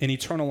living an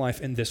eternal life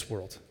in this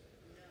world?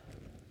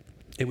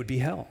 It would be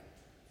hell.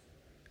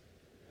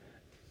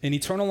 An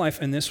eternal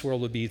life in this world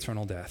would be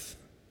eternal death.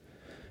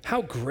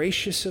 How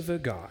gracious of a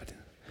God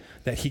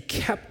that he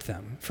kept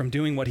them from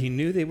doing what he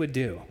knew they would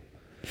do.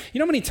 You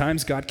know how many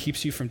times God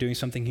keeps you from doing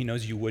something he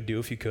knows you would do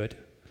if you could?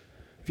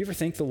 Have you ever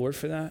thanked the Lord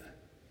for that?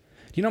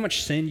 Do you know how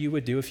much sin you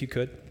would do if you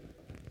could?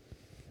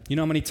 You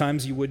know how many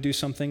times you would do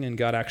something and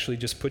God actually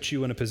just put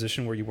you in a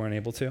position where you weren't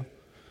able to?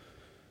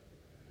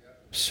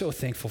 So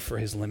thankful for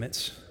his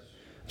limits.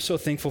 So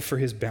thankful for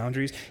his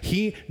boundaries.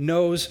 He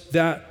knows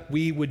that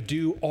we would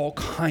do all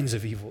kinds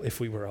of evil if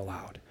we were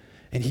allowed.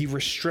 And he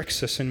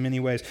restricts us in many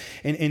ways.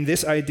 And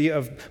this idea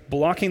of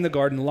blocking the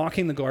garden,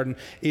 locking the garden,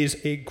 is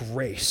a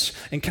grace.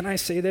 And can I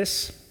say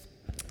this?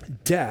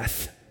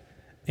 Death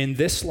in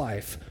this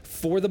life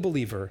for the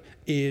believer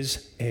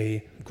is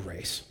a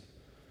grace.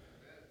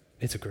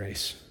 It's a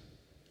grace.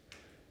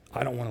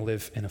 I don't want to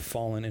live in a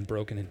fallen and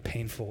broken and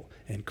painful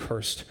and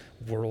cursed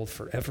world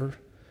forever.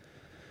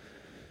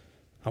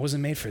 I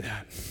wasn't made for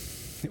that.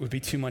 It would be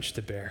too much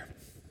to bear.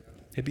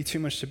 It'd be too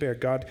much to bear.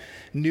 God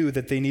knew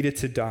that they needed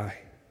to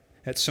die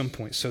at some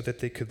point so that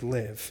they could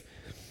live.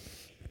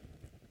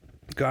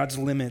 God's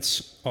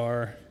limits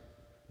are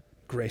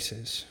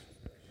graces.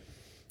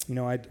 You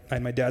know, I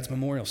had my dad's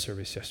memorial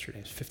service yesterday.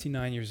 I was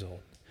 59 years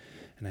old.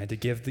 And I had to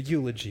give the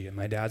eulogy at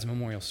my dad's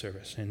memorial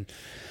service. And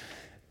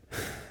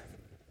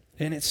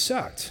it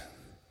sucked.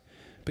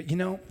 But you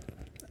know,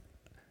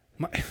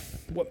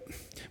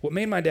 what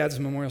made my dad's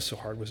memorial so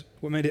hard was,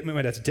 what made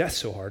my dad's death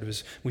so hard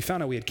was we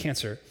found out we had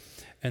cancer,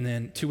 and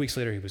then 2 weeks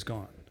later he was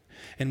gone.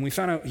 And we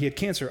found out he had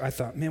cancer. I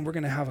thought, man, we're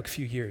going to have a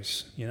few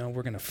years. You know,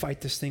 we're going to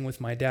fight this thing with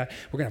my dad.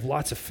 We're going to have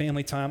lots of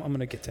family time. I'm going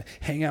to get to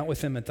hang out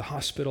with him at the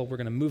hospital. We're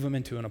going to move him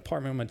into an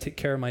apartment. I'm going to take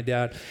care of my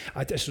dad.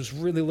 I just was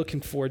really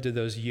looking forward to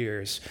those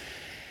years.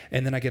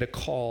 And then I get a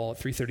call at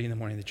 3:30 in the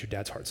morning that your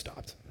dad's heart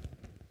stopped.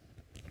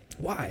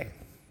 Why?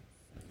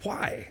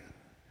 Why,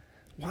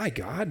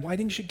 God? Why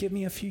didn't you give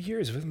me a few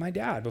years with my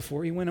dad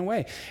before he went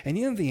away? And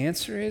you know the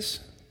answer is,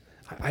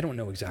 I don't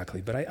know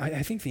exactly, but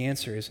I think the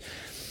answer is,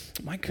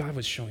 my God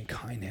was showing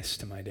kindness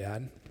to my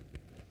dad.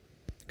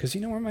 Because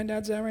you know where my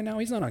dad's at right now?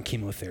 He's not on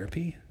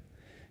chemotherapy.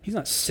 He's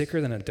not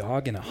sicker than a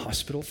dog in a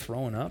hospital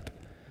throwing up,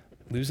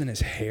 losing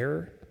his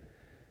hair.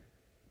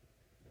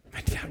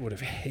 My dad would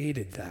have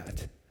hated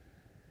that.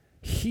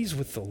 He's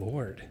with the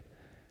Lord.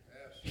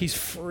 He's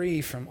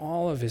free from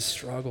all of his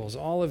struggles,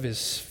 all of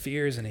his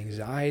fears and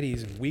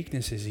anxieties and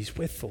weaknesses. He's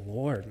with the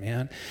Lord,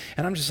 man.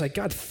 And I'm just like,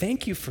 God,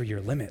 thank you for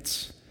your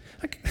limits.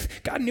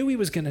 Like, God knew he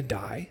was going to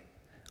die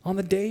on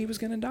the day he was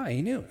going to die.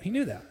 He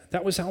knew that.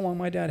 That was how long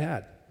my dad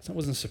had. That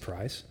wasn't a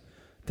surprise.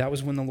 That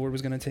was when the Lord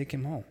was going to take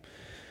him home.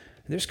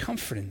 There's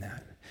comfort in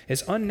that.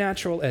 As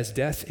unnatural as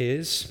death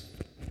is,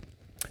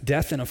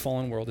 death in a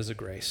fallen world is a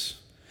grace.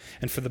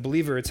 And for the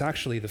believer, it's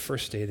actually the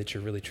first day that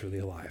you're really, truly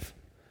alive.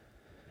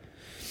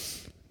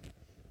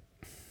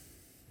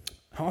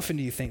 How often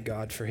do you thank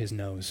God for his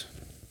no's?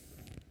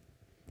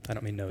 I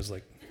don't mean no's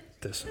like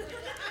this.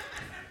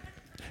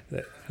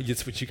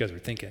 That's what you guys were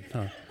thinking,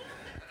 huh?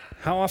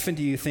 How often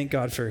do you thank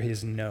God for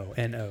his no,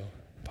 N-O,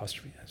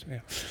 apostrophe,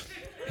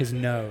 his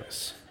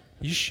no's?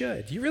 You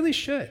should. You really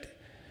should.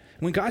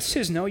 When God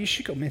says no, you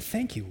should go, man,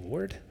 thank you,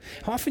 Lord.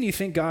 How often do you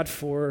thank God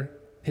for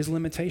his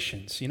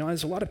limitations? You know,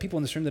 there's a lot of people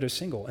in this room that are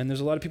single, and there's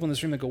a lot of people in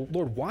this room that go,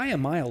 Lord, why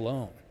am I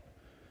alone?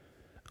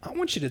 I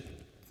want you to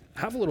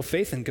have a little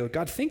faith and go,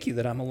 God, thank you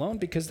that I'm alone,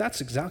 because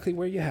that's exactly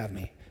where you have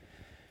me.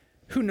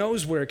 Who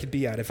knows where it could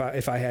be at if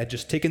I had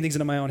just taken things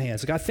into my own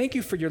hands. God, thank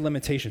you for your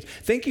limitations.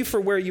 Thank you for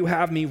where you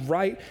have me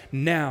right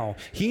now.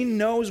 He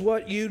knows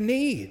what you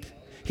need.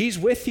 He's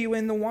with you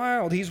in the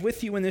wild. He's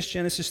with you in this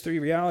Genesis 3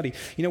 reality.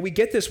 You know, we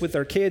get this with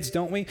our kids,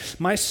 don't we?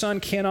 My son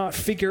cannot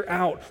figure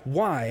out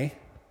why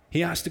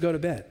he has to go to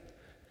bed.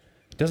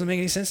 Doesn't make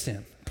any sense to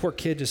him. Poor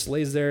kid just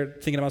lays there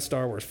thinking about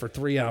Star Wars for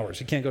 3 hours.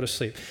 He can't go to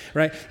sleep,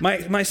 right?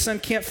 My son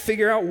can't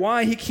figure out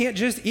why he can't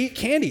just eat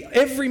candy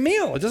every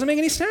meal. It doesn't make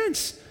any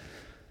sense.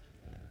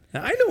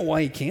 Now, I know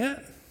why he can't.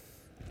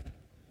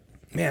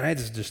 Man, I had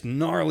this just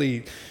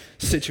gnarly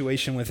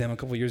situation with him a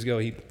couple years ago.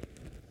 I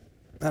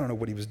don't know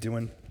what he was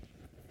doing,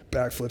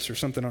 backflips or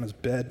something on his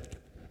bed.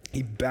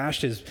 He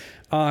bashed his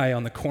eye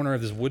on the corner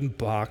of this wooden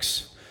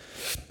box.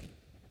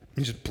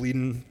 He's just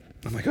bleeding.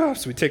 I'm like, oh,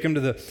 so we take him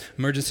to the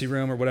emergency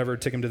room or whatever,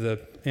 take him to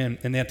and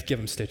they have to give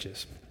him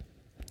stitches.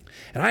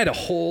 And I had to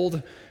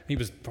hold, he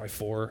was probably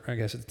 4, I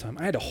guess at the time.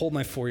 I had to hold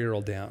my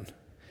 4-year-old down.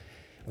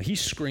 Well, he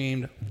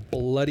screamed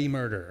bloody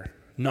murder,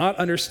 not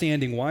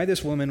understanding why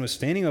this woman was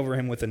standing over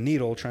him with a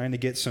needle trying to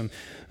get some,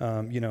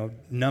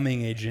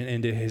 numbing agent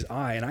into his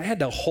eye. And I had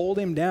to hold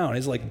him down.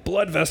 His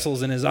blood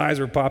vessels in his eyes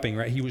were popping,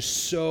 right? He was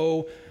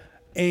so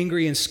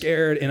angry and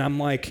scared. And I'm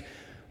like,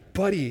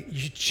 buddy,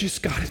 you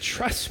just got to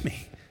trust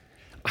me.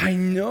 I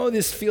know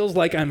this feels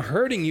like I'm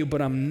hurting you,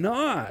 but I'm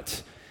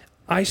not.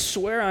 I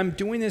swear I'm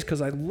doing this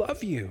because I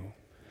love you.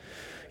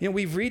 You know,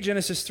 we read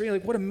Genesis 3,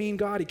 what a mean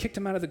God. He kicked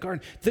him out of the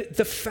garden.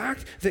 The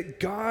fact that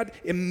God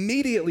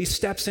immediately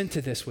steps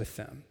into this with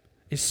them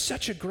is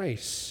such a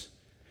grace.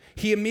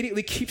 He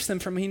immediately keeps them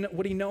from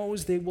what he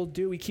knows they will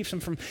do. He keeps them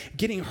from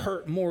getting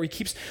hurt more. He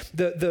keeps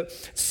the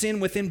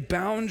sin within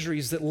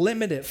boundaries that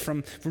limit it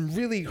from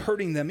really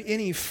hurting them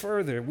any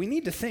further. We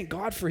need to thank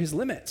God for his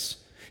limits.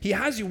 He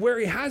has you where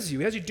he has you.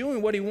 He has you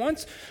doing what he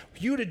wants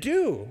you to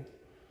do.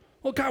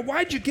 Well, God,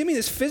 why'd you give me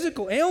this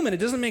physical ailment? It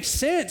doesn't make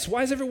sense.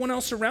 Why does everyone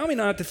else around me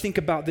not have to think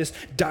about this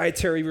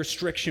dietary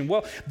restriction?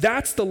 Well,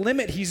 that's the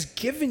limit he's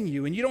given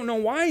you, and you don't know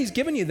why he's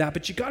given you that,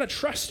 but you got to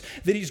trust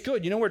that he's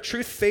good. You know where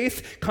truth,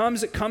 faith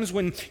comes? It comes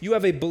when you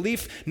have a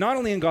belief not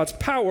only in God's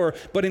power,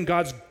 but in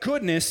God's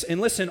goodness,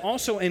 and listen,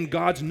 also in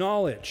God's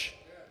knowledge.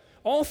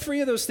 All three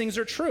of those things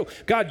are true.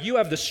 God, you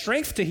have the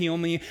strength to heal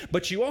me,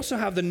 but you also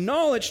have the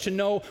knowledge to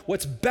know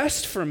what's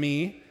best for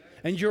me,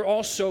 and you're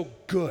also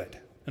good.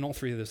 And all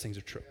three of those things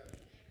are true.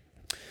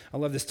 I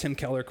love this Tim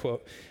Keller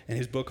quote in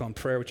his book on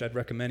prayer, which I'd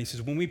recommend. He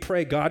says, when we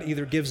pray, God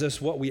either gives us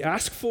what we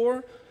ask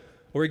for,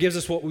 or he gives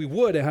us what we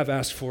would have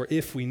asked for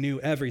if we knew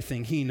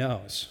everything he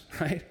knows,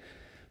 right?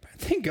 But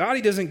thank God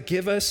he doesn't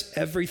give us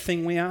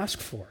everything we ask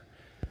for.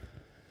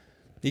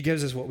 He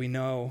gives us what we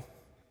know,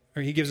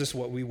 or he gives us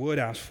what we would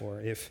ask for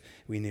if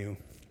we knew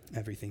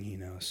everything he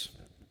knows.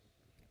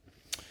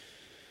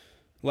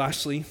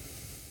 Lastly,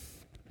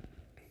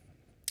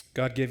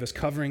 God gave us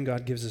covering,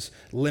 God gives us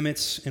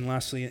limits, and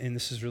lastly, and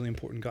this is really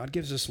important, God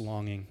gives us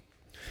longing.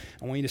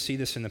 I want you to see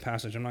this in the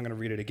passage. I'm not going to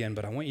read it again,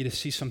 but I want you to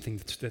see something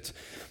that's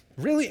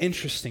really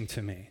interesting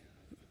to me.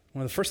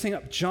 One of the first things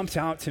that jumped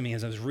out to me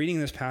as I was reading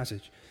this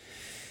passage,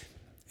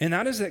 and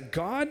that is that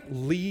God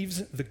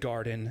leaves the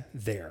garden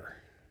there.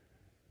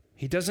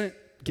 He doesn't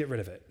get rid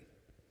of it.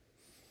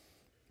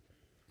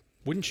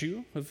 Wouldn't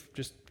you have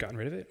just gotten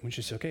rid of it? Wouldn't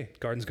you say, okay,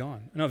 garden's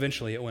gone? No,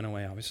 eventually it went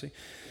away, obviously.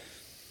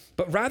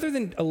 But rather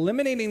than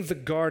eliminating the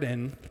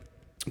garden,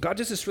 God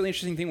does this really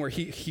interesting thing where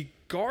he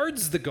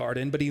guards the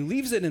garden, but he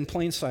leaves it in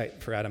plain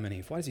sight for Adam and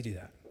Eve. Why does he do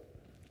that?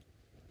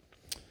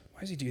 Why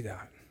does he do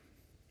that?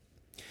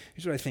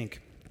 Here's what I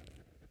think.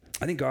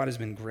 I think God has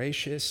been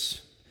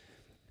gracious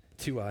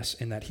to us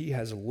in that he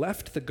has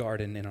left the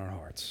garden in our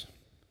hearts.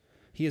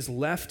 He has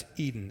left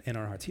Eden in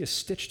our hearts. He has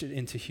stitched it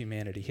into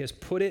humanity. He has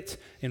put it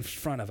in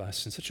front of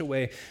us in such a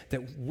way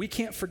that we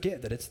can't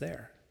forget that it's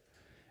there.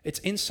 It's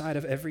inside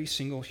of every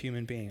single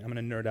human being. I'm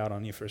going to nerd out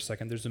on you for a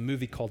second. There's a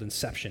movie called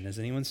Inception. Has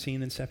anyone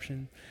seen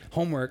Inception?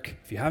 Homework.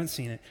 If you haven't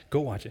seen it, go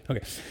watch it.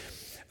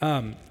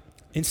 Okay.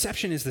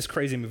 Inception is this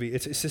crazy movie.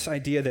 It's this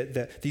idea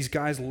that these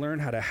guys learn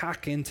how to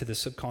hack into the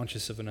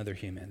subconscious of another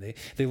human.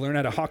 They learn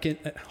how to hawk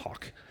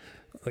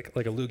like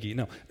a loogie.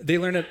 No, they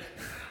learn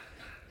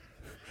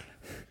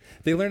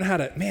how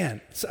to,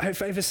 man, so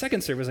if I have a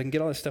second service, I can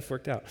get all this stuff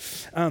worked out.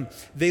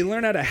 They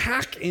learn how to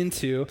hack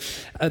into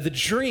the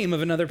dream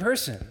of another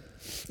person.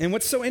 And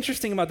what's so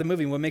interesting about the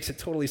movie, what makes it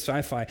totally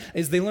sci-fi,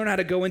 is they learn how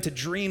to go into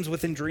dreams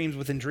within dreams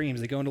within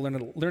dreams. They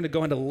learn to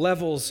go into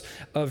levels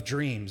of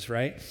dreams,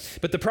 right?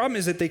 But the problem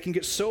is that they can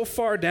get so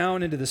far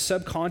down into the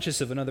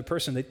subconscious of another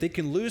person that they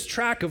can lose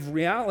track of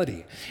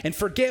reality and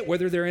forget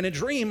whether they're in a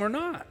dream or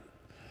not.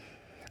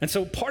 And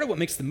so part of what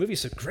makes the movie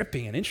so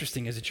gripping and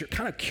interesting is that you're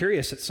kind of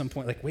curious at some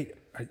point, like, wait,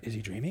 is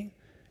he dreaming?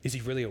 Is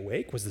he really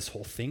awake? Was this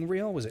whole thing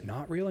real? Was it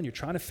not real? And you're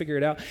trying to figure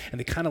it out, and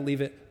they kind of leave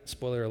it,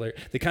 spoiler alert,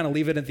 they kind of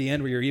leave it at the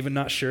end where you're even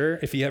not sure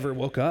if he ever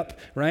woke up,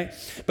 right?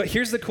 But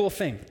here's the cool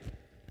thing.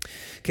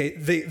 Okay,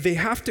 they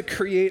have to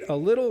create a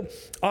little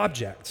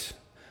object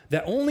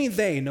that only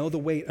they know the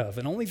weight of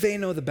and only they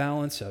know the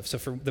balance of. So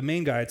for the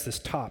main guy, it's this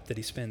top that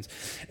he spins.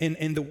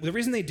 And the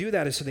reason they do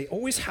that is so they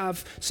always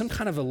have some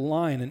kind of a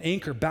line, an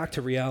anchor back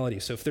to reality.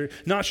 So if they're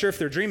not sure if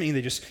they're dreaming,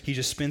 he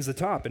just spins the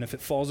top. And if it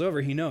falls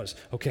over, he knows,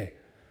 okay,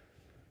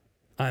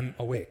 I'm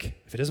awake.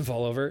 If it doesn't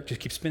fall over, just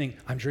keep spinning,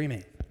 I'm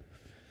dreaming.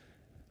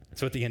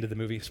 So at the end of the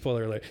movie,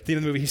 spoiler alert, at the end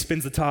of the movie, he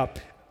spins the top,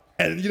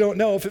 and you don't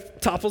know if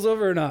it topples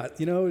over or not.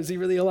 You know, is he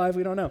really alive?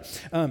 We don't know.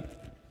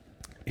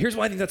 Here's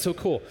why I think that's so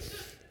cool.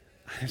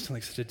 I sound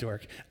like such a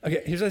dork.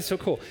 Okay, here's why it's so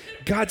cool.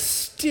 God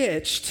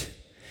stitched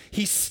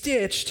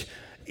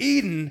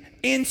Eden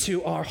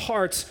into our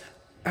hearts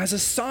as a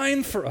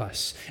sign for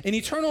us, an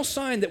eternal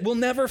sign that we'll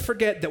never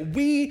forget that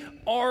we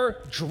are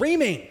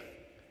dreaming.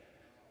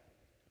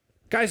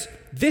 Guys,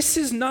 this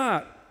is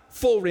not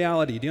full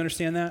reality. Do you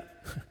understand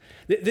that?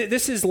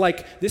 This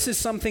is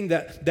something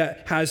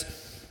that has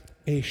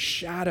a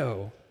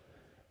shadow,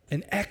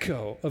 an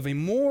echo of a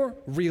more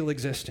real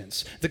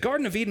existence. The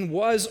Garden of Eden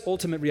was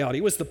ultimate reality.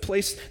 It was the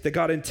place that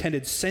God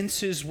intended.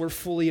 Senses were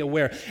fully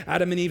aware.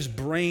 Adam and Eve's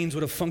brains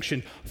would have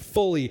functioned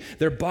fully.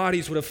 Their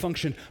bodies would have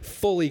functioned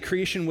fully.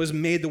 Creation was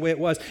made the way it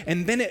was.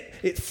 And then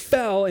it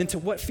fell into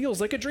what feels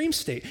like a dream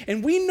state.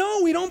 And we know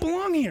we don't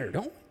belong here,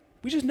 don't we?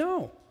 We just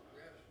know.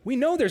 We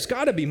know there's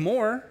got to be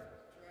more.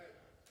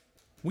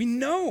 We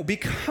know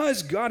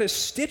because God has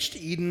stitched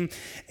Eden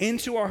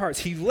into our hearts.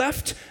 He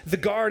left the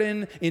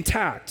garden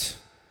intact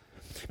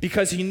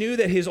because he knew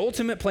that his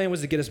ultimate plan was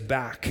to get us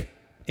back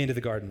into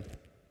the garden.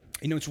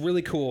 You know, it's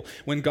really cool.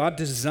 When God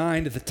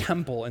designed the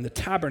temple and the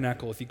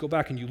tabernacle, if you go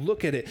back and you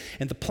look at it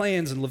and the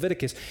plans in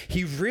Leviticus,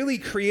 he really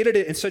created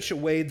it in such a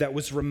way that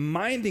was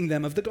reminding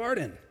them of the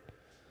garden.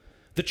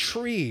 The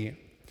tree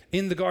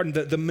in the garden,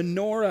 the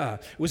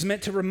menorah was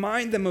meant to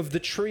remind them of the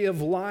tree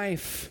of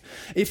life.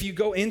 If you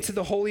go into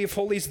the Holy of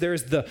Holies,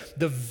 there's the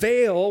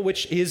veil,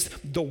 which is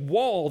the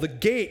wall, the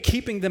gate,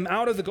 keeping them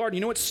out of the garden.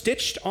 You know what's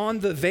stitched on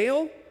the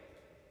veil?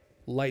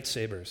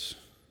 Lightsabers.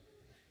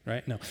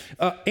 Right? No.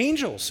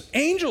 Angels.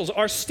 Angels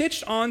are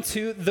stitched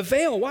onto the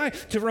veil. Why?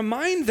 To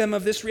remind them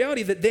of this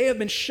reality that they have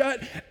been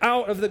shut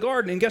out of the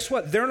garden. And guess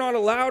what? They're not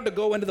allowed to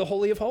go into the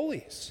Holy of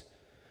Holies,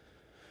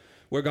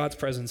 where God's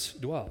presence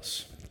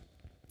dwells.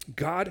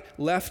 God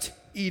left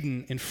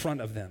Eden in front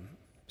of them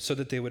so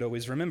that they would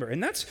always remember.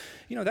 And that's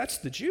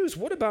the Jews.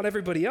 What about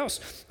everybody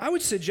else? I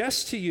would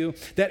suggest to you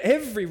that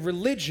every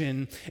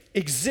religion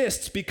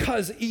exists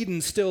because Eden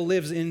still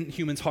lives in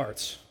humans'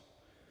 hearts.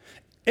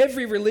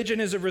 Every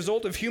religion is a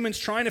result of humans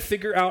trying to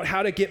figure out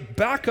how to get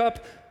back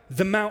up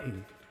the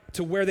mountain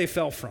to where they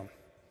fell from.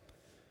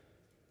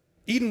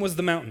 Eden was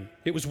the mountain.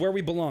 It was where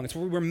we belong. It's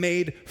where we were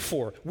made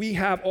for. We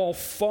have all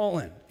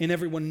fallen, and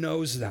everyone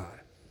knows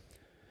that.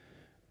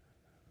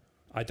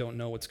 I don't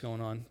know what's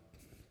going on,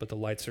 but the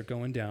lights are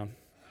going down.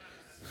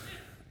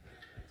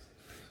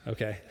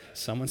 Okay,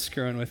 someone's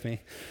screwing with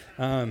me.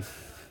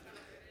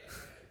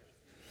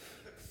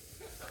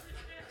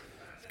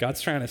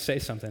 God's trying to say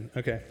something.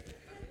 Okay.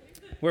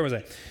 Where was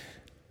I?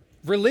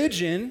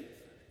 Religion,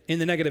 in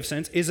the negative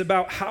sense, is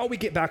about how we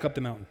get back up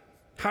the mountain.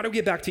 How do we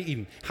get back to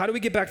Eden? How do we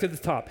get back to the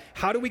top?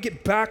 How do we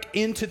get back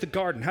into the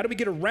garden? How do we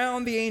get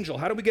around the angel?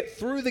 How do we get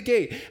through the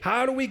gate?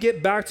 How do we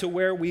get back to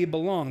where we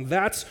belong?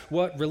 That's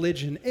what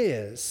religion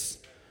is.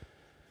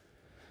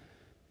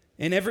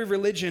 And every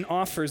religion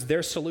offers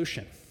their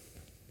solution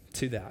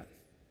to that.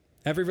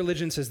 Every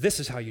religion says, this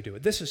is how you do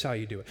it. This is how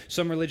you do it.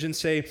 Some religions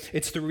say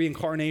it's the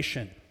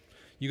reincarnation.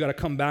 You got to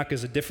come back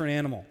as a different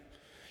animal.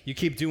 You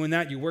keep doing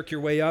that, you work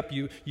your way up,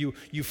 you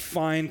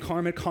find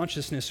karmic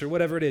consciousness or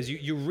whatever it is.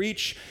 You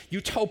reach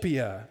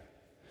utopia.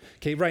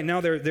 Okay, right now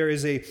there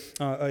is a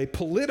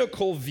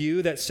political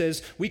view that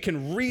says we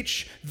can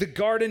reach the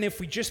garden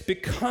if we just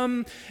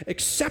become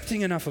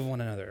accepting enough of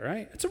one another,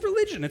 right? It's a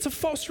religion. It's a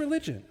false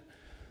religion.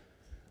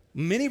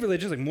 Many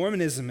religions, like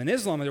Mormonism and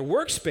Islam, are their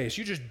workspace.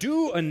 You just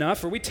do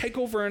enough, or we take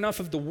over enough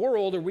of the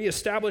world, or we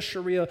establish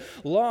Sharia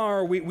law,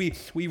 or we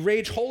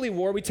rage holy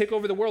war, we take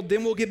over the world,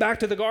 then we'll get back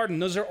to the garden.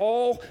 Those are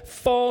all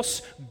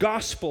false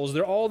gospels.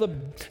 They're all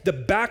the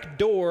back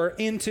door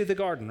into the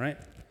garden, right?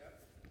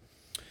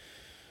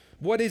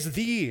 What is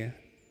the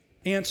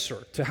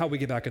answer to how we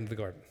get back into the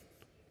garden?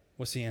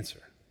 What's the answer?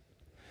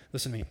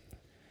 Listen to me.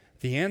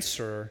 The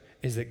answer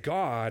is that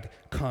God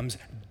comes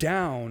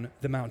down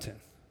the mountain.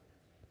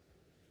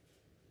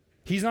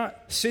 He's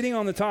not sitting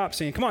on the top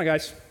saying, come on,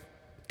 guys,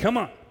 come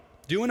on,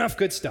 do enough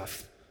good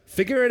stuff.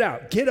 Figure it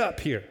out. Get up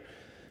here.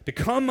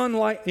 Become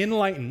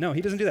enlightened. No, he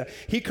doesn't do that.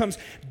 He comes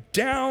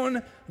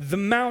down the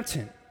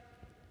mountain.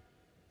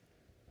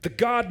 The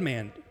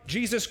God-man,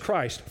 Jesus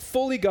Christ,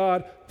 fully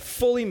God,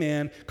 fully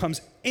man,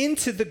 comes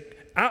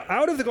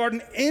out of the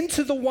garden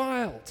into the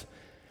wild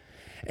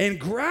and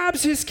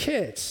grabs his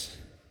kids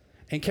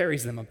and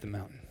carries them up the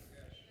mountain.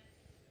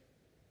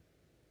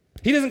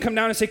 He doesn't come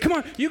down and say, come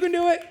on, you can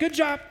do it. Good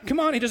job. Come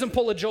on. He doesn't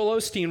pull a Joel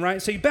Osteen, right?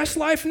 And say, best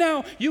life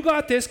now. You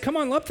got this. Come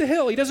on, up the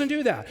hill. He doesn't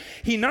do that.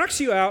 He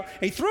knocks you out,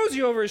 and he throws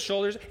you over his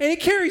shoulders, and he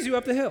carries you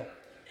up the hill.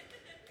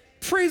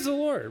 Praise the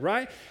Lord,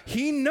 right?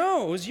 He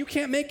knows you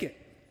can't make it.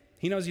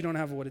 He knows you don't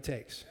have what it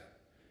takes.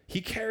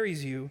 He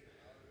carries you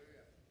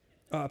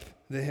up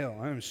the hill.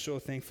 I am so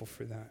thankful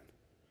for that.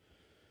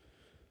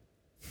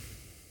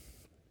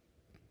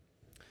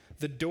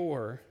 The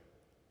door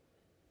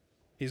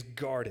is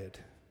guarded.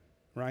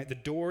 Right? The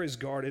door is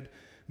guarded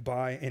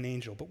by an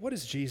angel. But what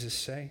does Jesus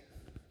say?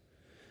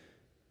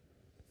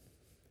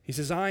 He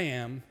says, I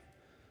am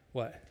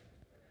what?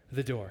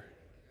 The door.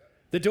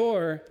 The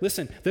door,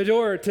 listen, the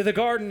door to the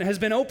garden has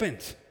been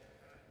opened.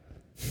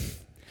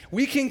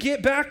 We can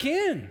get back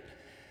in.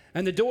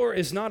 And the door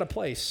is not a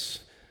place.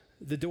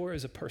 The door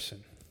is a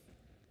person.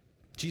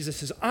 Jesus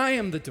says, I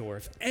am the door.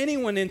 If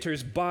anyone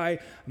enters by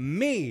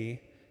me,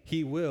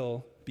 he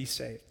will be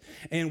saved.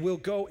 And will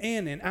go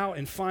in and out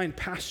and find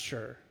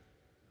pasture.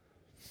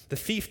 The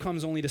thief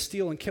comes only to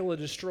steal and kill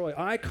and destroy.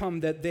 I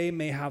come that they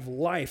may have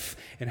life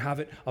and have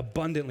it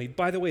abundantly.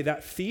 By the way,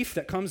 that thief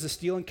that comes to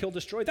steal and kill,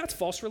 destroy, that's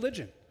false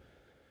religion.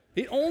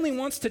 It only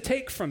wants to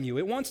take from you.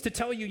 It wants to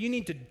tell you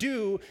need to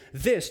do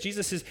this.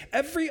 Jesus says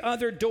every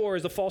other door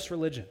is a false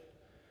religion.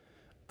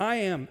 I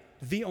am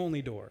the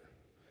only door.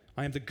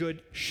 I am the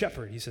good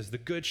shepherd. He says the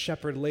good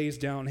shepherd lays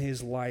down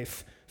his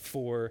life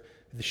for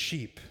the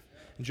sheep.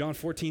 In John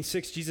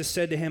 14:6, Jesus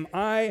said to him,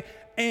 I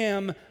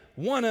am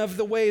one of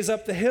the ways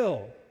up the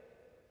hill.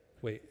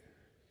 Wait,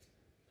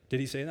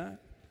 did he say that?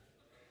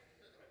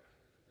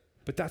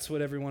 But that's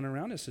what everyone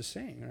around us is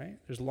saying, right?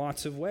 There's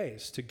lots of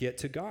ways to get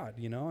to God,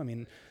 you know? I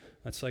mean,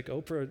 that's like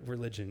Oprah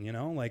religion, you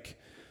know? Like,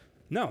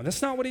 no,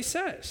 that's not what he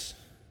says.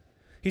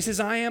 He says,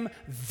 I am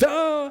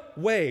the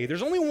way.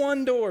 There's only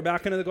one door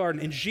back into the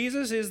garden, and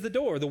Jesus is the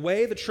door, the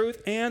way, the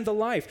truth, and the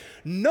life.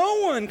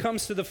 No one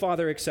comes to the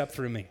Father except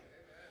through me.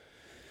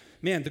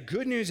 Man, the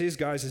good news is,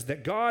 guys, is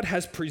that God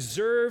has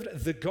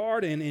preserved the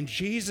garden and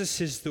Jesus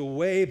is the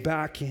way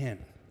back in.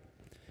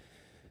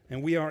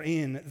 And we are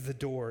in the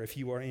door if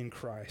you are in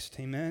Christ.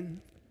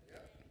 Amen?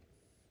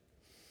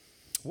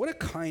 What a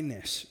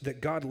kindness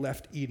that God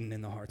left Eden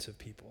in the hearts of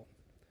people.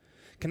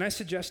 Can I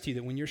suggest to you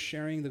that when you're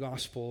sharing the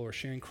gospel or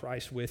sharing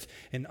Christ with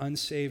an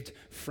unsaved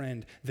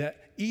friend, that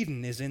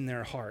Eden is in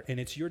their heart, and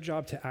it's your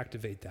job to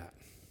activate that.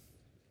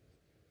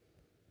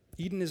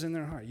 Eden is in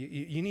their heart.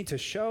 You need to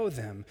show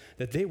them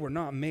that they were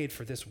not made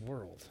for this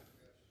world,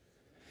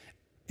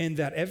 and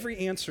that every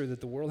answer that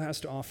the world has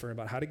to offer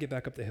about how to get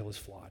back up the hill is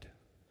flawed.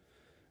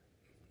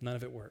 None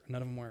of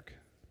them work.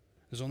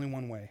 There's only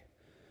one way.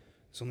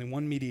 There's only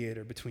one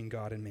mediator between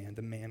God and man,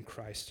 the man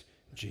Christ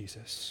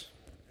Jesus.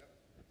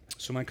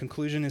 So my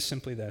conclusion is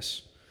simply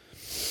this.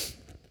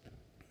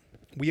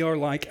 We are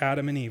like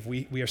Adam and Eve.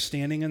 We are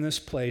standing in this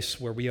place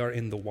where we are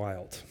in the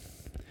wild.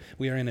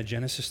 We are in a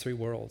Genesis 3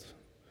 world,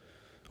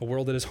 a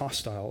world that is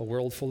hostile, a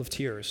world full of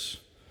tears.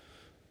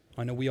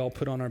 I know we all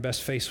put on our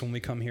best face when we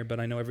come here, but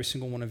I know every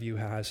single one of you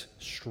has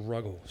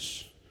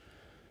struggles,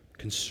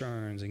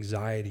 concerns,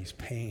 anxieties,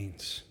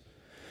 pains.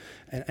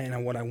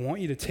 And what I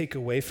want you to take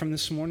away from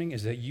this morning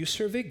is that you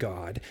serve a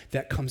God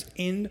that comes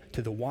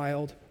into the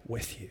wild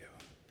with you.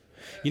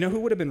 You know who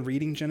would have been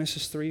reading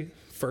Genesis 3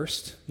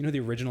 first? You know who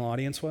the original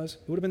audience was?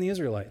 It would have been the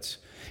Israelites.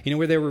 You know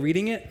where they were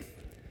reading it?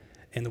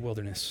 In the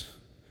wilderness.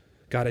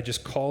 God had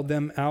just called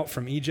them out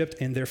from Egypt,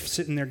 and they're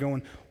sitting there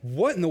going,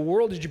 what in the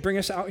world did you bring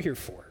us out here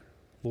for,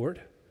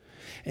 Lord?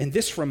 And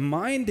this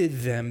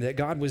reminded them that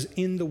God was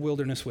in the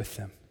wilderness with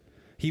them.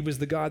 He was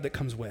the God that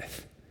comes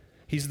with.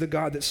 He's the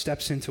God that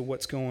steps into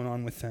what's going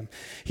on with them.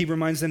 He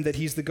reminds them that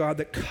he's the God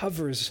that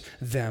covers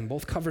them,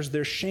 both covers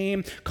their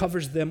shame,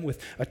 covers them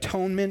with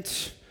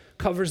atonement,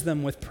 covers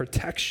them with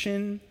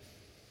protection.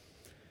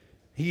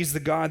 He's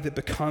the God that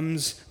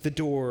becomes the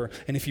door.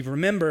 And if you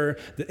remember,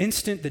 the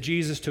instant that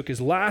Jesus took his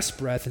last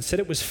breath and said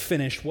it was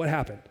finished, what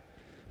happened?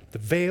 The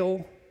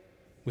veil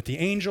with the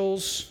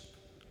angels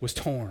was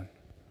torn.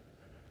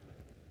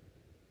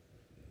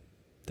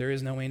 There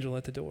is no angel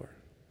at the door.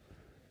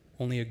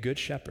 Only a good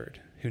shepherd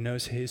who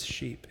knows his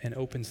sheep and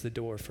opens the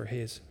door for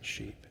his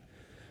sheep.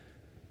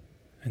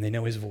 And they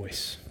know his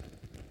voice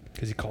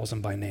because he calls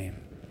them by name.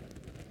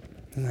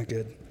 Isn't that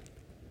good?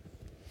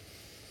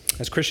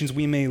 As Christians,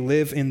 we may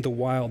live in the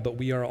wild, but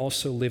we are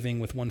also living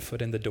with one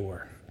foot in the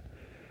door.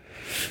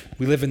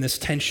 We live in this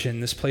tension,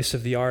 this place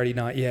of the already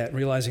not yet,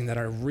 realizing that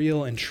our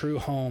real and true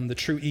home, the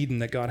true Eden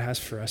that God has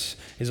for us,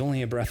 is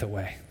only a breath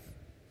away.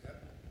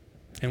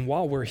 And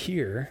while we're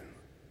here,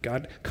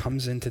 God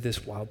comes into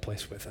this wild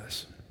place with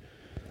us.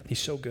 He's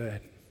so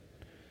good.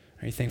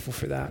 Are you thankful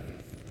for that?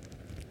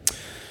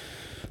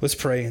 Let's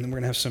pray, and then we're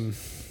going to have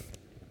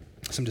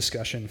some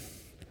discussion.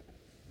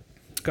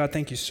 God,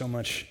 thank you so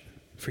much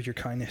for your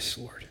kindness,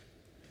 Lord.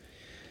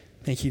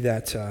 Thank you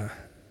that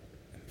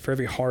for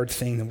every hard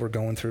thing that we're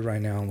going through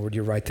right now, Lord,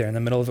 you're right there in the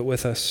middle of it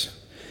with us.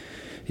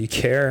 You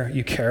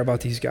care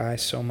about these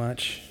guys so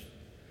much.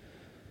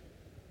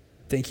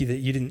 Thank you that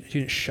you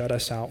didn't shut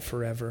us out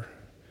forever.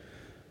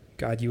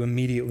 God, you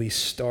immediately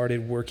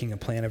started working a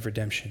plan of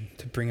redemption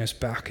to bring us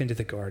back into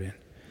the garden.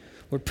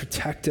 Lord,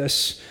 protect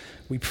us,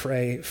 we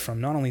pray,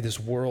 from not only this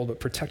world, but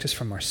protect us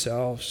from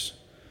ourselves.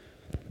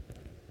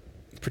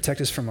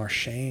 Protect us from our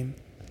shame.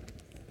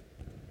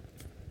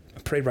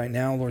 I pray right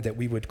now, Lord, that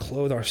we would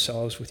clothe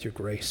ourselves with your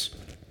grace.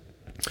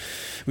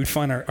 We'd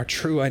find our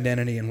true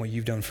identity in what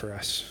you've done for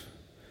us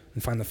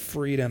and find the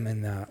freedom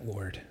in that,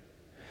 Lord.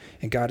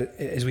 And God,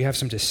 as we have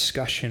some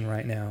discussion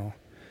right now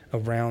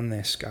around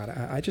this, God,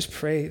 I just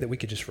pray that we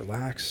could just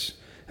relax,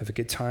 have a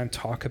good time,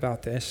 talk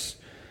about this,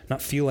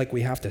 not feel like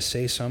we have to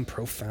say some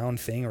profound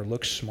thing or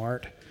look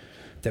smart,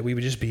 that we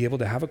would just be able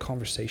to have a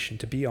conversation,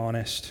 to be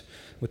honest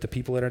with the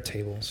people at our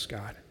tables,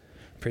 God.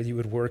 I pray that you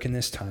would work in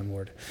this time,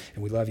 Lord,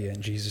 and we love you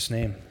in Jesus'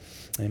 name.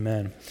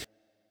 Amen.